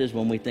finances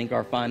when we think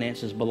our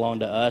finances belong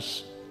to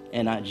us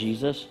and not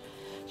Jesus.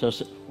 So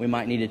we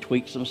might need to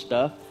tweak some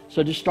stuff.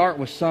 So just start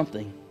with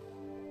something.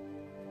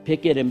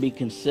 Pick it and be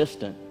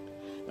consistent.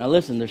 Now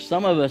listen, there's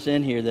some of us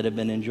in here that have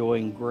been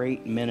enjoying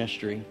great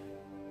ministry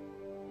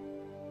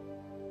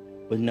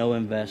with no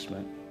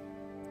investment.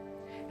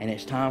 And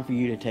it's time for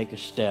you to take a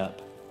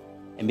step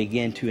and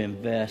begin to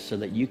invest so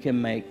that you can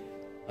make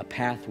a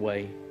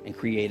pathway and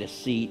create a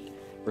seat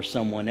for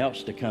someone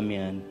else to come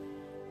in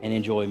and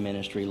enjoy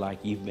ministry like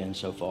you've been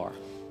so far.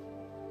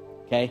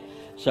 Okay?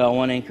 So I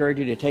want to encourage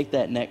you to take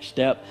that next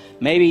step.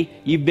 Maybe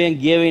you've been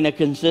giving a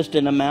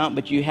consistent amount,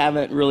 but you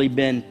haven't really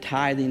been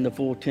tithing the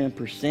full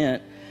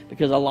 10%,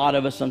 because a lot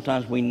of us,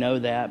 sometimes we know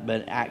that,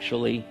 but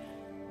actually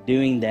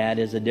doing that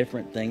is a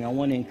different thing. I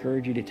want to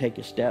encourage you to take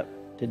a step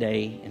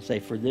today and say,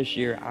 for this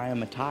year, I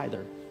am a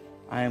tither.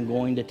 I am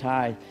going to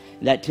tithe.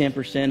 That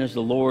 10% is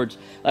the Lord's.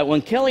 Like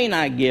when Kelly and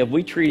I give,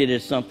 we treat it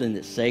as something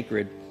that's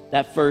sacred.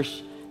 That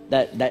first,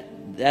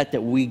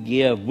 that we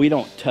give, we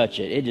don't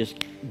touch it. It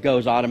just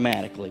goes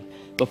automatically.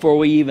 Before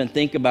we even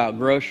think about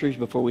groceries,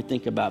 before we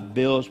think about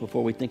bills,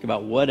 before we think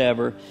about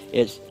whatever,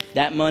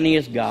 that money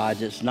is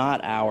God's. It's not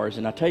ours.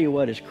 And I tell you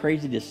what, it's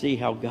crazy to see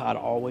how God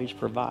always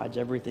provides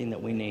everything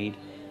that we need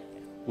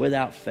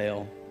without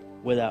fail.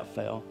 Without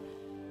fail.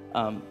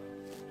 And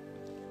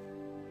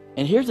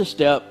here's a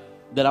step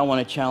that I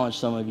want to challenge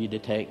some of you to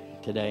take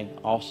today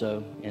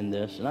also in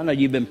this. And I know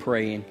you've been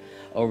praying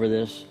over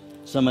this.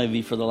 Some of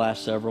you for the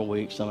last several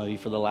weeks, some of you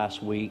for the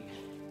last week.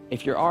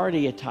 If you're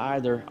already a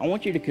tither, I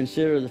want you to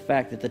consider the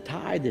fact that the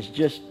tithe is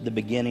just the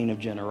beginning of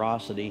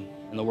generosity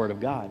in the Word of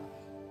God.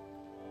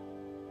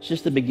 It's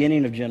just the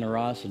beginning of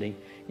generosity.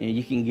 You know,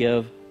 you can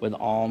give with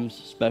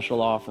alms,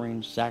 special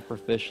offerings,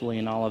 sacrificially,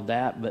 and all of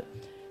that, but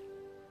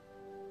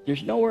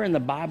there's nowhere in the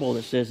Bible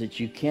that says that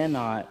you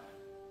cannot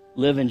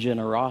live in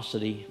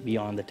generosity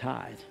beyond the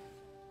tithe.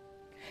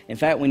 In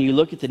fact, when you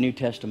look at the New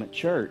Testament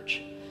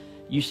church,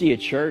 you see a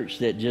church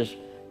that just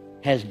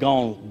has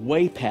gone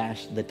way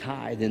past the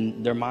tithe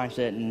in their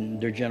mindset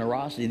and their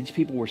generosity. These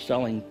people were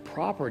selling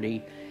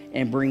property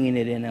and bringing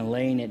it in and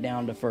laying it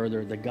down to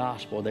further the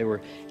gospel. They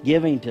were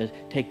giving to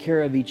take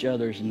care of each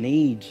other's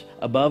needs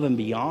above and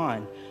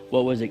beyond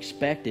what was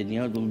expected.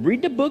 You know,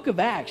 read the book of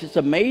Acts. It's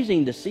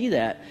amazing to see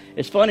that.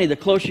 It's funny, the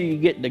closer you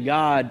get to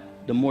God,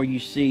 the more you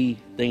see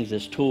things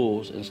as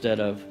tools instead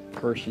of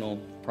personal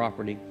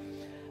property.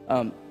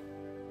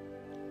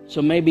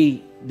 So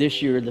maybe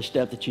this year the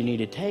step that you need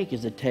to take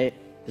is to take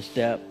the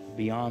step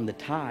beyond the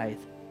tithe.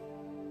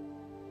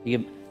 You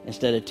give,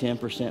 instead of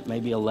 10%,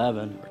 maybe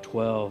 11 or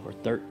 12 or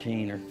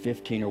 13 or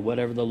 15 or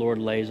whatever the Lord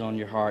lays on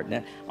your heart.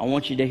 Now, I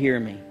want you to hear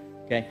me,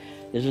 okay?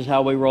 This is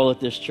how we roll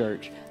at this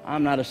church.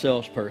 I'm not a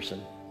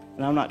salesperson,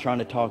 and I'm not trying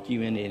to talk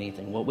you into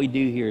anything. What we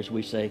do here is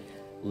we say,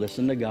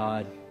 listen to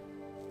God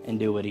and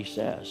do what He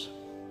says.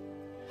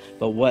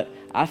 But what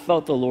I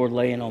felt the Lord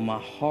laying on my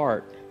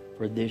heart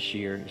for this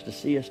year is to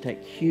see us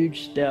take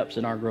huge steps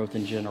in our growth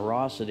and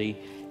generosity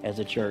as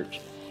a church.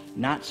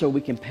 Not so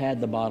we can pad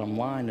the bottom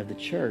line of the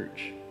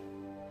church,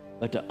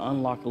 but to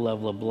unlock a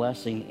level of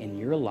blessing in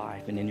your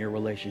life and in your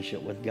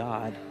relationship with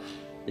God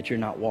that you're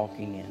not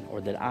walking in,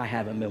 or that I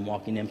haven't been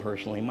walking in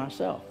personally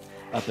myself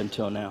up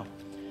until now.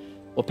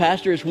 Well,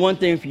 Pastor, it's one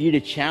thing for you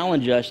to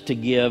challenge us to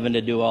give and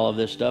to do all of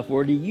this stuff.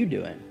 What are you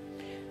doing?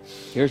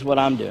 Here's what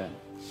I'm doing.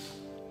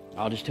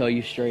 I'll just tell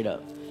you straight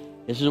up.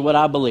 This is what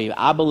I believe.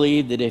 I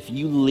believe that if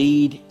you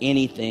lead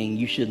anything,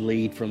 you should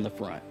lead from the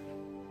front.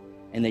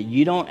 And that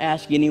you don't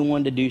ask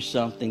anyone to do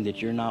something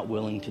that you're not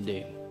willing to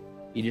do.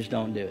 You just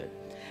don't do it.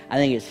 I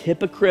think it's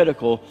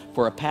hypocritical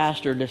for a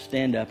pastor to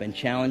stand up and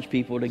challenge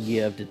people to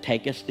give, to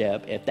take a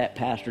step, if that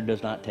pastor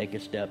does not take a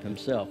step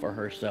himself or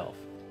herself.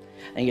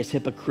 I think it's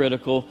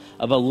hypocritical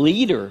of a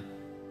leader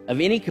of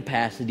any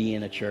capacity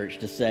in a church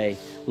to say,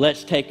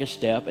 let's take a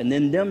step, and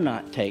then them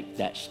not take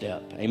that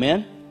step.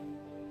 Amen?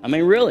 I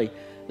mean, really,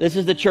 this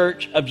is the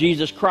church of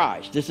Jesus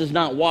Christ. This is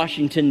not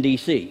Washington,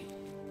 D.C.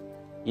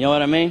 You know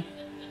what I mean?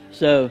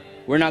 So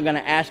we're not going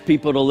to ask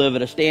people to live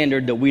at a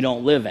standard that we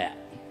don't live at.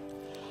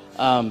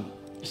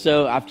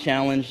 So I've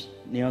challenged,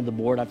 the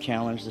board. I've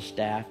challenged the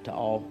staff to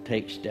all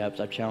take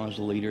steps. I've challenged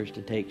the leaders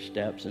to take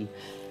steps. And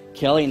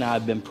Kelly and I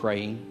have been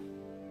praying,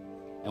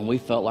 and we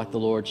felt like the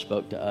Lord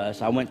spoke to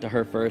us. I went to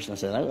her first and I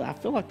said, I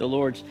feel like the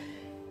Lord's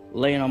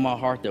laying on my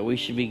heart that we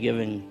should be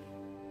giving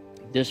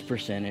this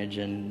percentage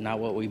and not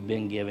what we've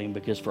been giving,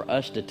 because for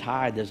us to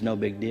tithe is no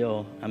big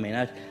deal. I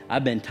mean,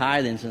 I've been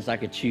tithing since I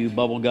could chew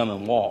bubble gum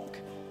and walk,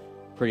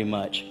 pretty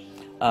much.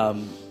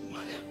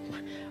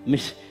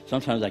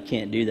 Sometimes I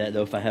can't do that,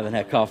 though, if I haven't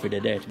had coffee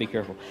today, so be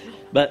careful.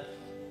 But,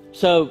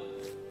 so,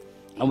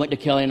 I went to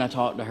Kelly and I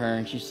talked to her,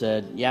 and she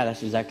said, yeah,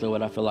 that's exactly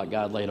what I feel like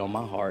God laid on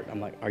my heart.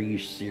 I'm like, are you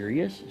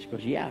serious? She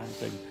goes, yeah. I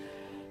said,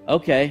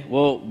 okay,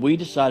 well, we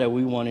decided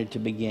we wanted to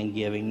begin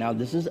giving. Now,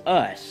 this is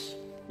us.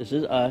 This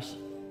is us.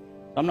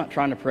 I'm not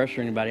trying to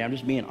pressure anybody. I'm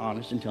just being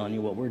honest and telling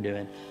you what we're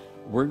doing.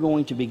 We're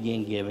going to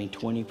begin giving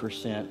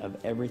 20% of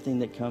everything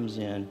that comes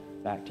in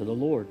back to the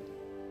Lord.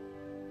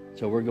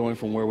 So we're going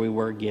from where we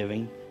were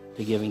giving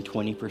to giving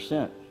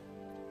 20%.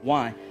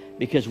 Why?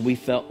 Because we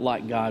felt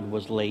like God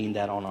was laying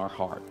that on our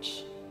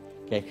hearts.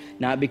 Okay?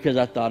 Not because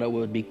I thought it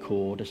would be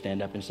cool to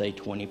stand up and say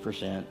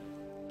 20%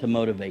 to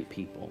motivate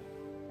people.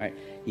 Right?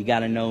 You got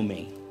to know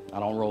me. I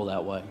don't roll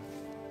that way.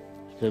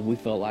 Because we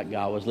felt like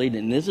God was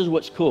leading. And this is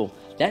what's cool.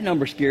 That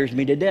number scares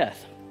me to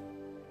death.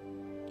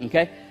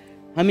 Okay?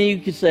 How many of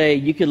you could say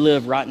you could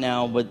live right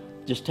now with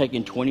just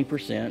taking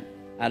 20%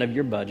 out of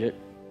your budget,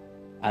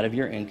 out of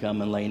your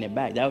income, and laying it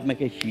back? That would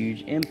make a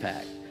huge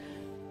impact.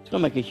 It's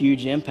going to make a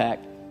huge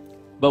impact.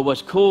 But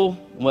what's cool,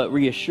 what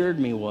reassured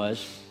me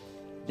was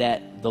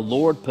that the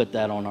Lord put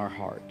that on our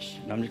hearts.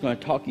 And I'm just going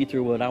to talk you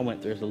through what I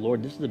went through. I said,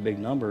 Lord, this is a big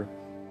number.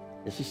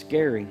 This is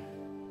scary.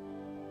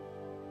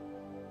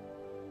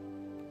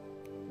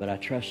 But I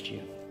trust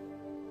you.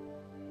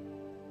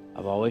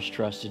 I've always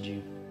trusted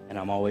you, and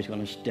I'm always going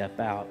to step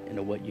out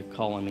into what you're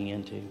calling me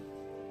into.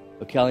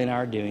 But Kelly and I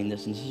are doing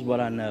this, and this is what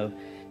I know,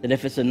 that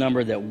if it's a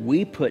number that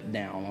we put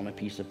down on a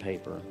piece of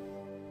paper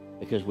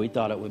because we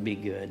thought it would be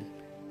good,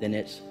 then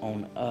it's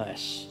on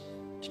us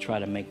to try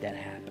to make that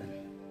happen.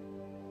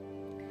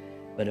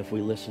 But if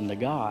we listen to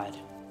God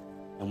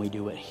and we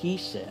do what He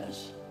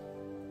says,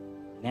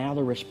 now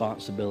the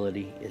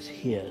responsibility is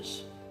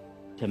His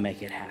to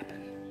make it happen.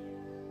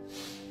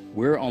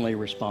 We're only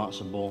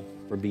responsible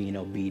for being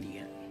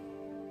obedient,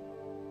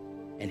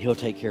 and He'll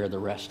take care of the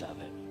rest of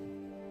it.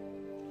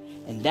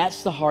 And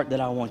that's the heart that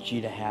I want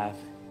you to have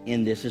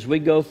in this. As we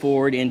go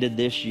forward into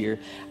this year,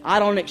 I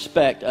don't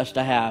expect us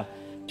to have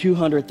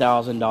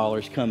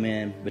 $200,000 come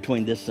in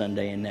between this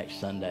Sunday and next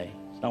Sunday.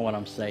 It's not what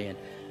I'm saying.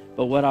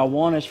 But what I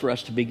want is for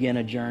us to begin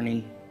a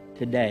journey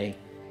today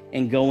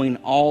and going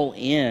all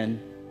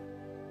in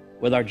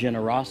with our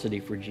generosity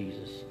for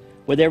Jesus,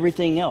 with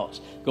everything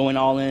else, going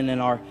all in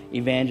our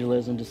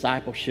evangelism,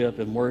 discipleship,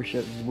 and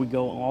worship. We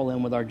go all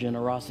in with our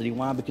generosity.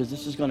 Why? Because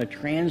this is going to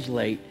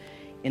translate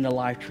into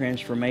life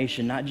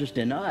transformation, not just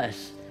in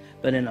us,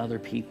 but in other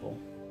people.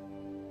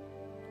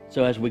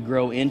 So as we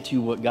grow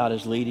into what God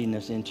is leading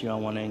us into, I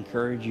want to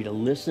encourage you to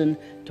listen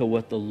to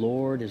what the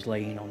Lord is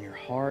laying on your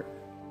heart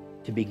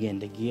to begin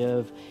to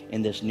give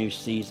in this new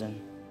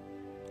season.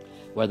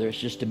 Whether it's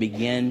just to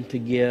begin to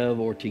give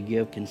or to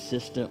give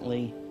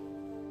consistently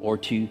or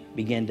to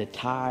begin to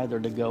tithe or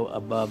to go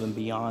above and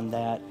beyond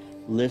that,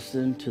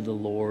 listen to the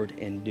Lord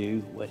and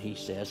do what He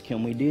says.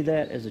 Can we do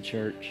that as a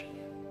church?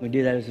 We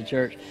do that as a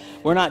church.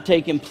 We're not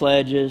taking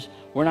pledges.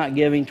 We're not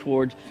giving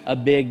towards a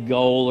big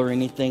goal or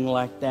anything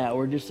like that.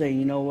 We're just saying,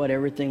 you know what?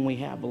 Everything we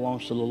have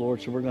belongs to the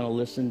Lord, so we're going to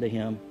listen to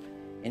Him.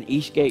 And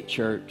Eastgate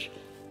Church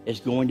is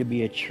going to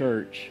be a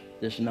church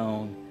that's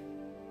known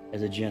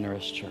as a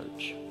generous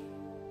church.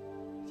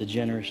 It's a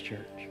generous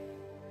church.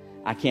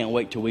 I can't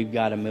wait till we've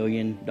got $1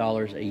 million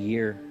a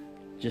year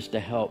just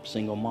to help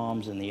single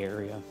moms in the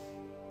area.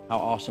 How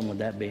awesome would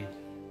that be?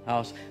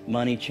 How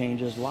money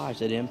changes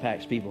lives. It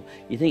impacts people.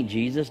 You think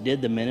Jesus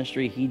did the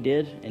ministry He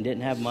did and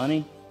didn't have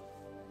money?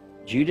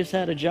 Judas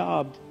had a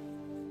job.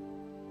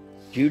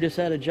 Judas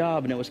had a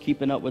job, and it was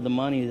keeping up with the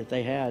money that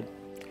they had.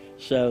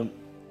 So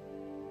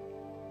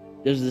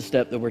this is the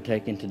step that we're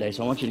taking today.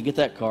 So I want you to get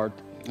that card.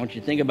 I want you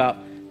to think about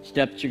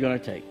steps you're going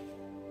to take.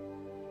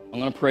 I'm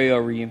going to pray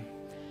over you.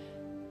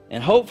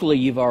 And hopefully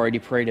you've already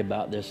prayed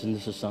about this, and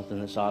this is something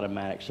that's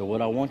automatic. So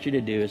what I want you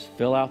to do is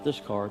fill out this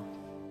card.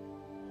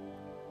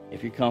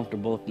 If you're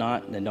comfortable. If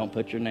not, then don't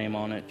put your name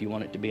on it if you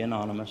want it to be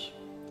anonymous.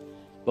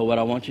 But what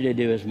I want you to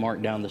do is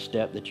mark down the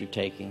step that you're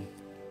taking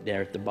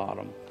there at the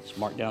bottom. Just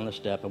mark down the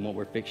step. And what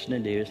we're fixing to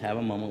do is have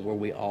a moment where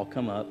we all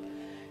come up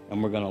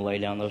and we're going to lay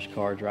down those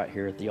cards right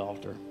here at the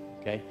altar.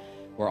 Okay?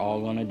 We're all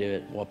going to do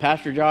it. Well,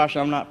 Pastor Josh,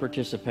 I'm not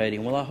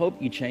participating. Well, I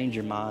hope you change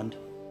your mind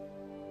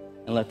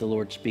and let the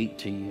Lord speak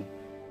to you.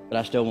 But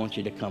I still want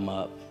you to come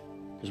up,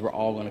 because we're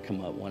all going to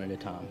come up one at a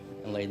time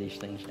and lay these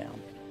things down.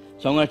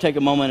 So I'm going to take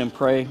a moment and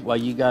pray while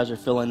you guys are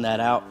filling that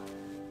out,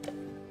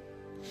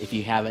 if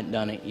you haven't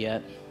done it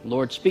yet.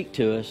 Lord, speak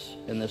to us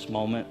in this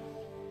moment,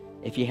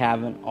 if you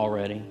haven't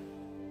already.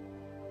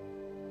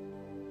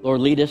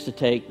 Lord, lead us to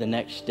take the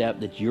next step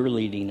that you're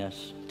leading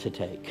us to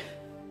take.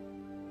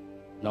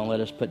 Don't let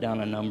us put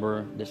down a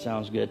number that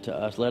sounds good to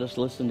us. Let us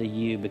listen to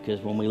you, because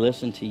when we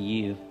listen to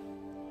you,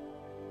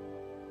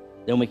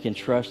 then we can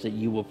trust that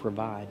you will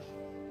provide.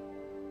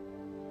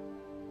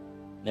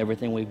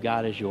 Everything we've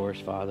got is yours,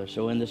 Father.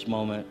 So in this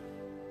moment,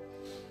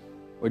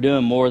 we're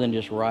doing more than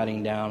just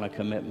writing down a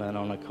commitment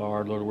on a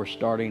card. Lord, we're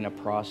starting a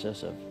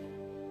process of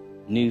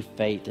new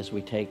faith as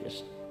we take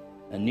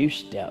a new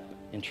step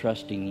in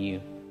trusting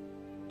you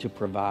to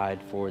provide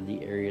for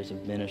the areas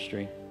of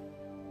ministry,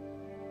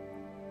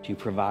 to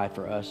provide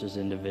for us as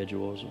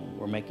individuals.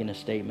 We're making a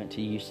statement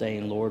to you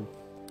saying, Lord,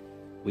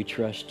 we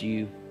trust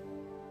you,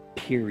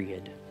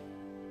 period.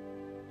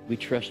 We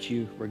trust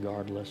you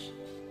regardless.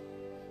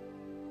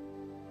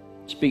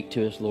 Speak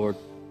to us, Lord,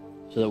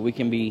 so that we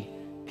can be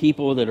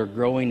people that are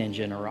growing in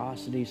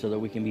generosity, so that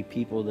we can be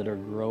people that are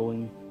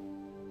growing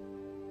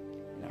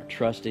in our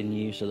trust in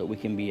you, so that we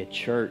can be a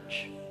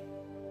church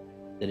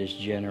that is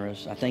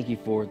generous. I thank you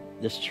for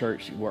this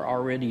church. We're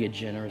already a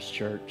generous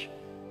church.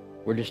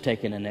 We're just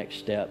taking the next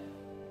step.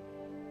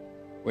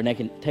 We're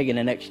taking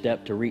the next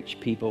step to reach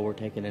people. We're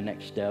taking the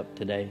next step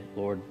today,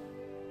 Lord,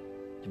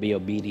 to be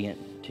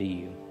obedient to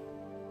you.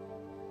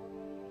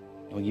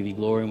 And we give you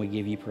glory and we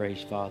give you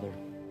praise, Father.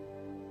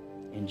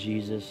 In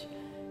Jesus'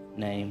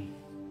 name,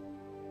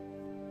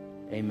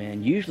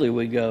 amen. Usually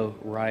we go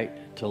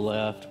right to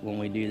left when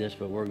we do this,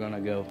 but we're going to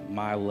go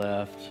my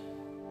left,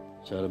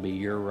 so it'll be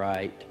your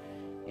right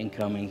in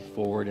coming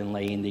forward and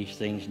laying these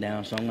things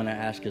down. So I'm going to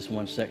ask us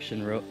one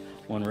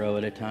row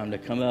at a time to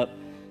come up,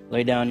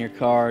 lay down your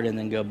card, and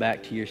then go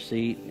back to your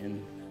seat.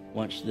 And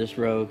once this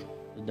row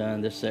is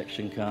done, this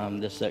section come,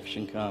 this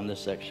section come,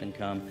 this section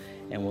come,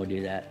 and we'll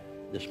do that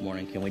this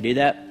morning. Can we do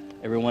that?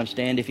 Everyone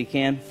stand if you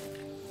can.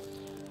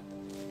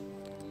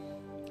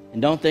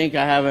 And don't think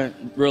I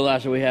haven't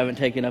realized that we haven't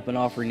taken up an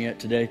offering yet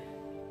today.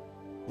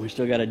 We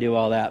still got to do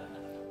all that.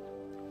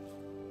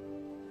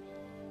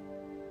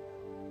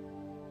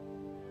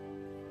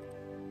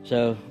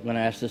 So I'm going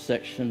to ask this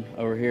section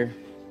over here.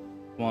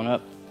 Come on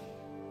up.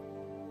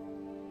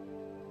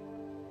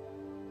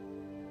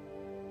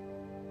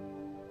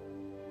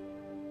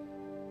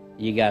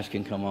 You guys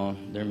can come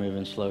on. They're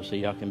moving slow, so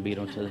y'all can beat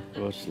them to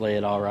we'll lay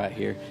it all right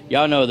here.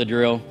 Y'all know the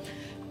drill.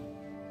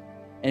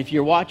 And if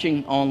you're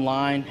watching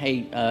online,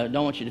 hey,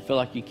 don't want you to feel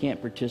like you can't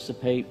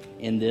participate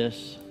in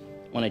this.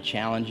 I want to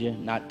challenge you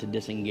not to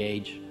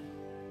disengage.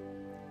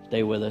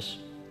 Stay with us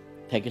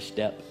take a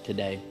step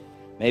today.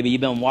 Maybe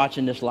you've been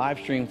watching this live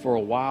stream for a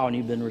while and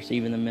you've been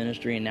receiving the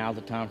ministry, and now's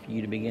the time for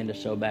you to begin to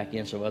sow back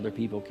in so other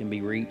people can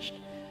be reached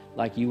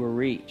like you were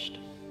reached.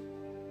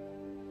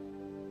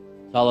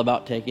 It's all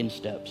about taking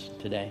steps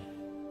today.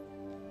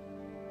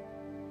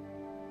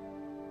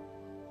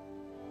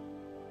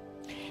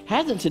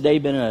 Hasn't today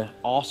been an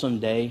awesome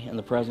day in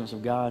the presence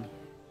of God?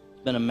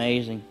 It's been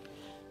amazing.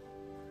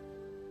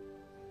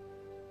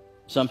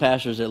 Some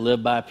pastors that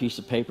live by a piece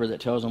of paper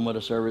that tells them what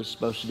a service is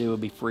supposed to do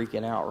would be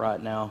freaking out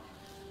right now.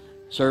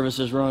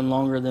 Services run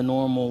longer than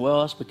normal.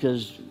 Well, it's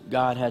because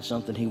God had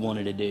something He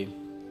wanted to do.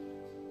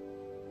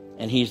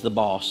 And He's the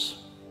boss,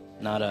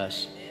 not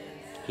us.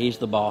 He's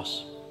the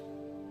boss.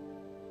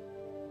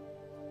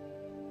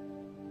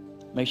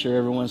 Make sure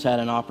everyone's had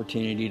an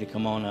opportunity to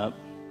come on up.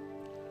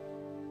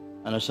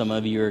 I know some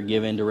of you are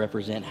given to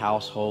represent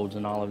households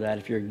and all of that.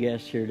 If you're a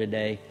guest here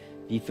today,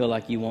 if you feel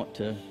like you want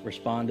to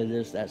respond to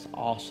this, that's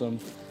awesome.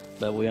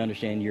 But we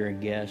understand you're a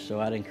guest,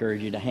 so I'd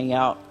encourage you to hang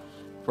out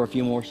for a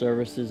few more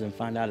services and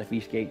find out if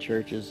Eastgate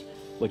Church is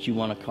what you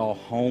want to call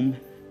home.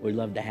 We'd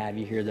love to have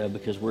you here, though,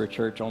 because we're a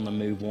church on the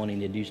move wanting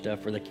to do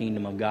stuff for the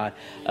kingdom of God.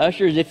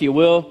 Ushers, if you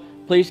will,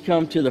 please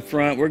come to the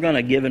front. We're going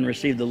to give and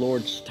receive the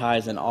Lord's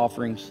tithes and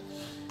offerings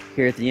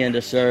here at the end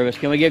of service.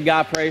 Can we give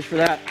God praise for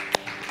that?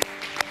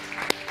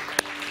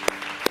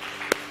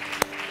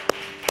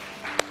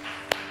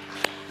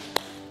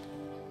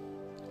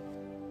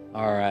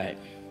 All right.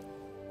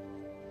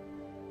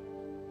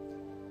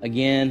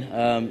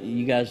 Again,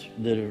 you guys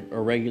that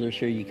are regulars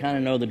here, you kind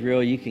of know the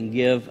drill. You can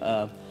give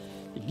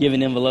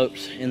giving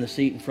envelopes in the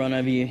seat in front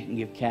of you. You can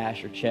give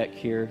cash or check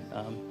here.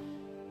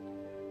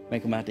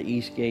 Make them out to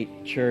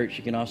Eastgate Church.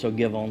 You can also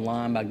give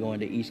online by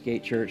going to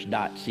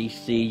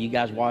eastgatechurch.cc. You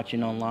guys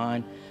watching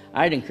online,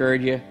 I'd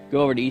encourage you,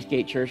 go over to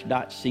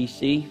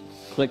eastgatechurch.cc,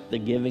 click the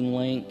giving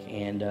link,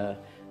 and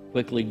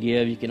quickly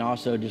give. You can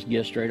also just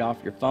give straight off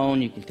your phone.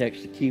 You can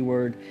text the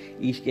keyword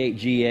Eastgate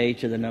GA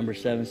to the number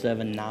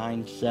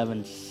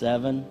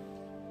 77977.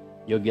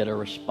 You'll get a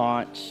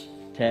response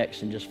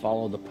text and just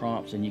follow the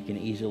prompts, and you can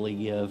easily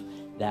give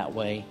that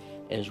way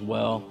as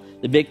well.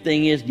 The big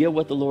thing is give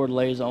what the Lord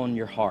lays on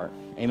your heart.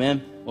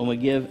 Amen. When we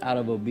give out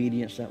of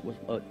obedience, that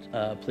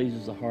what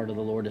pleases the heart of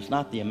the Lord. It's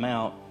not the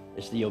amount,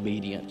 it's the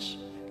obedience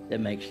that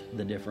makes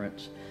the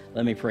difference.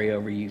 Let me pray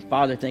over you.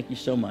 Father, thank you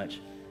so much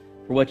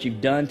for what you've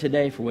done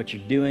today, for what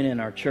you're doing in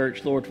our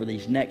church, Lord, for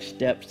these next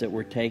steps that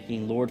we're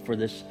taking, Lord, for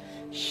this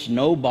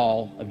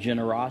snowball of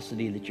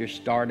generosity that you're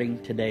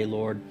starting today,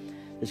 Lord,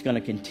 that's going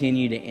to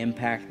continue to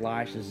impact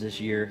lives as this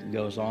year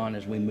goes on,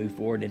 as we move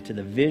forward into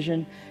the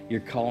vision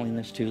you're calling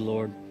us to,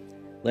 Lord.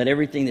 Let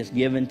everything that's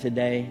given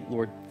today,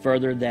 Lord,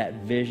 further that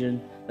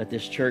vision. Let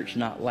this church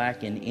not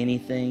lack in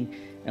anything.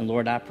 And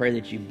Lord, I pray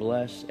that you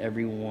bless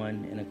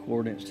everyone in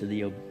accordance to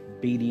the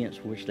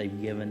obedience which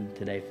they've given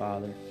today,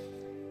 Father.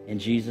 In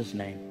Jesus'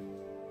 name,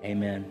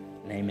 amen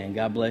and amen.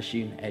 God bless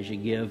you as you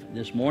give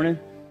this morning.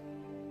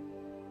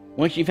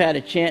 Once you've had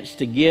a chance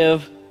to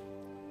give,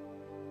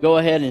 go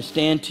ahead and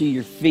stand to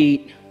your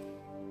feet.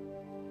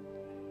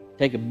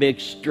 Take a big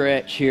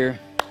stretch here.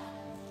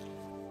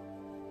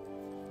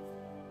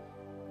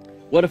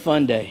 What a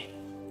fun day.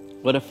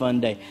 What a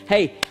fun day.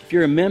 Hey, if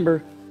you're a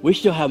member, we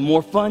still have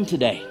more fun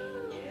today.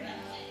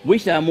 We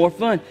still have more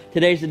fun.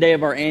 Today's the day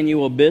of our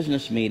annual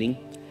business meeting.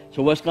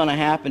 So what's going to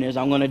happen is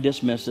I'm going to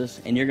dismiss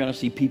us, and you're going to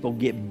see people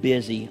get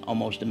busy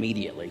almost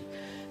immediately.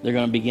 They're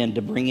going to begin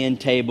to bring in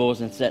tables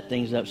and set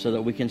things up so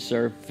that we can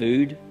serve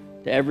food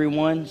to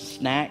everyone,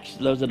 snacks,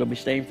 those that will be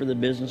staying for the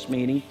business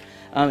meeting.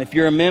 If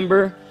you're a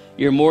member,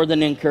 you're more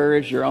than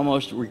encouraged. You're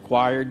almost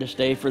required to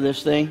stay for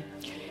this thing.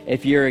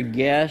 If you're a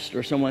guest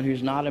or someone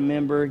who's not a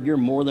member, you're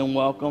more than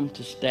welcome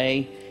to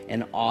stay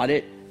and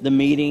audit the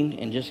meeting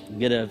and just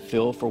get a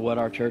feel for what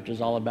our church is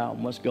all about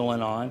and what's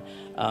going on.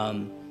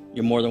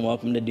 You're more than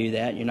welcome to do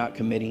that. You're not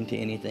committing to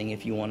anything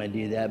if you want to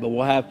do that. But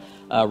we'll have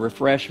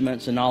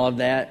refreshments and all of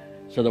that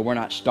so that we're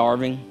not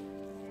starving.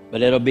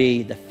 But it'll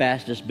be the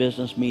fastest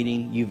business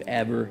meeting you've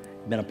ever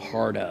been a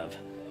part of.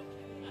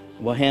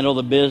 We'll handle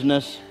the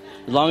business.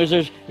 As long as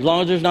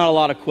there's not a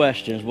lot of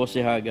questions, we'll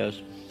see how it goes.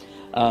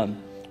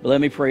 But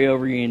let me pray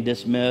over you and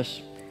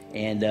dismiss.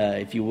 And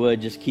if you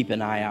would, just keep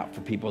an eye out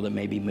for people that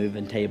may be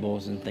moving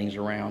tables and things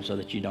around so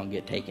that you don't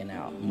get taken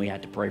out. And we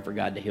have to pray for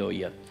God to heal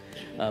you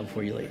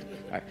before you leave.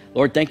 All right.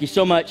 Lord, thank you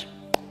so much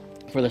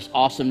for this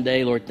awesome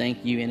day. Lord,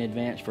 thank you in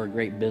advance for a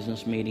great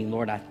business meeting.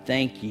 Lord, I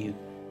thank you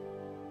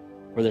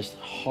for this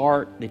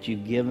heart that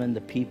you've given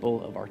the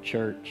people of our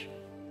church,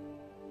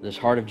 this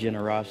heart of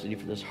generosity,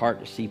 for this heart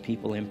to see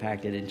people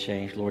impacted and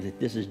changed. Lord, that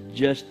this is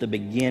just the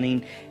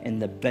beginning and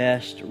the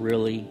best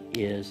really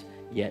is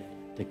yet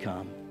to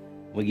come.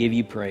 We give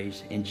you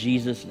praise in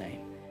Jesus' name.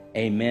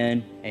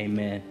 Amen,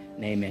 amen,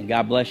 and amen.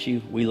 God bless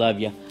you. We love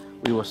you.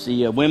 We will see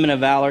you Women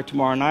of Valor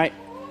tomorrow night.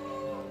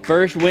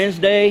 First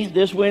Wednesday,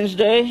 this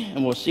Wednesday,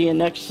 and we'll see you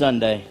next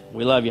Sunday.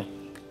 We love you.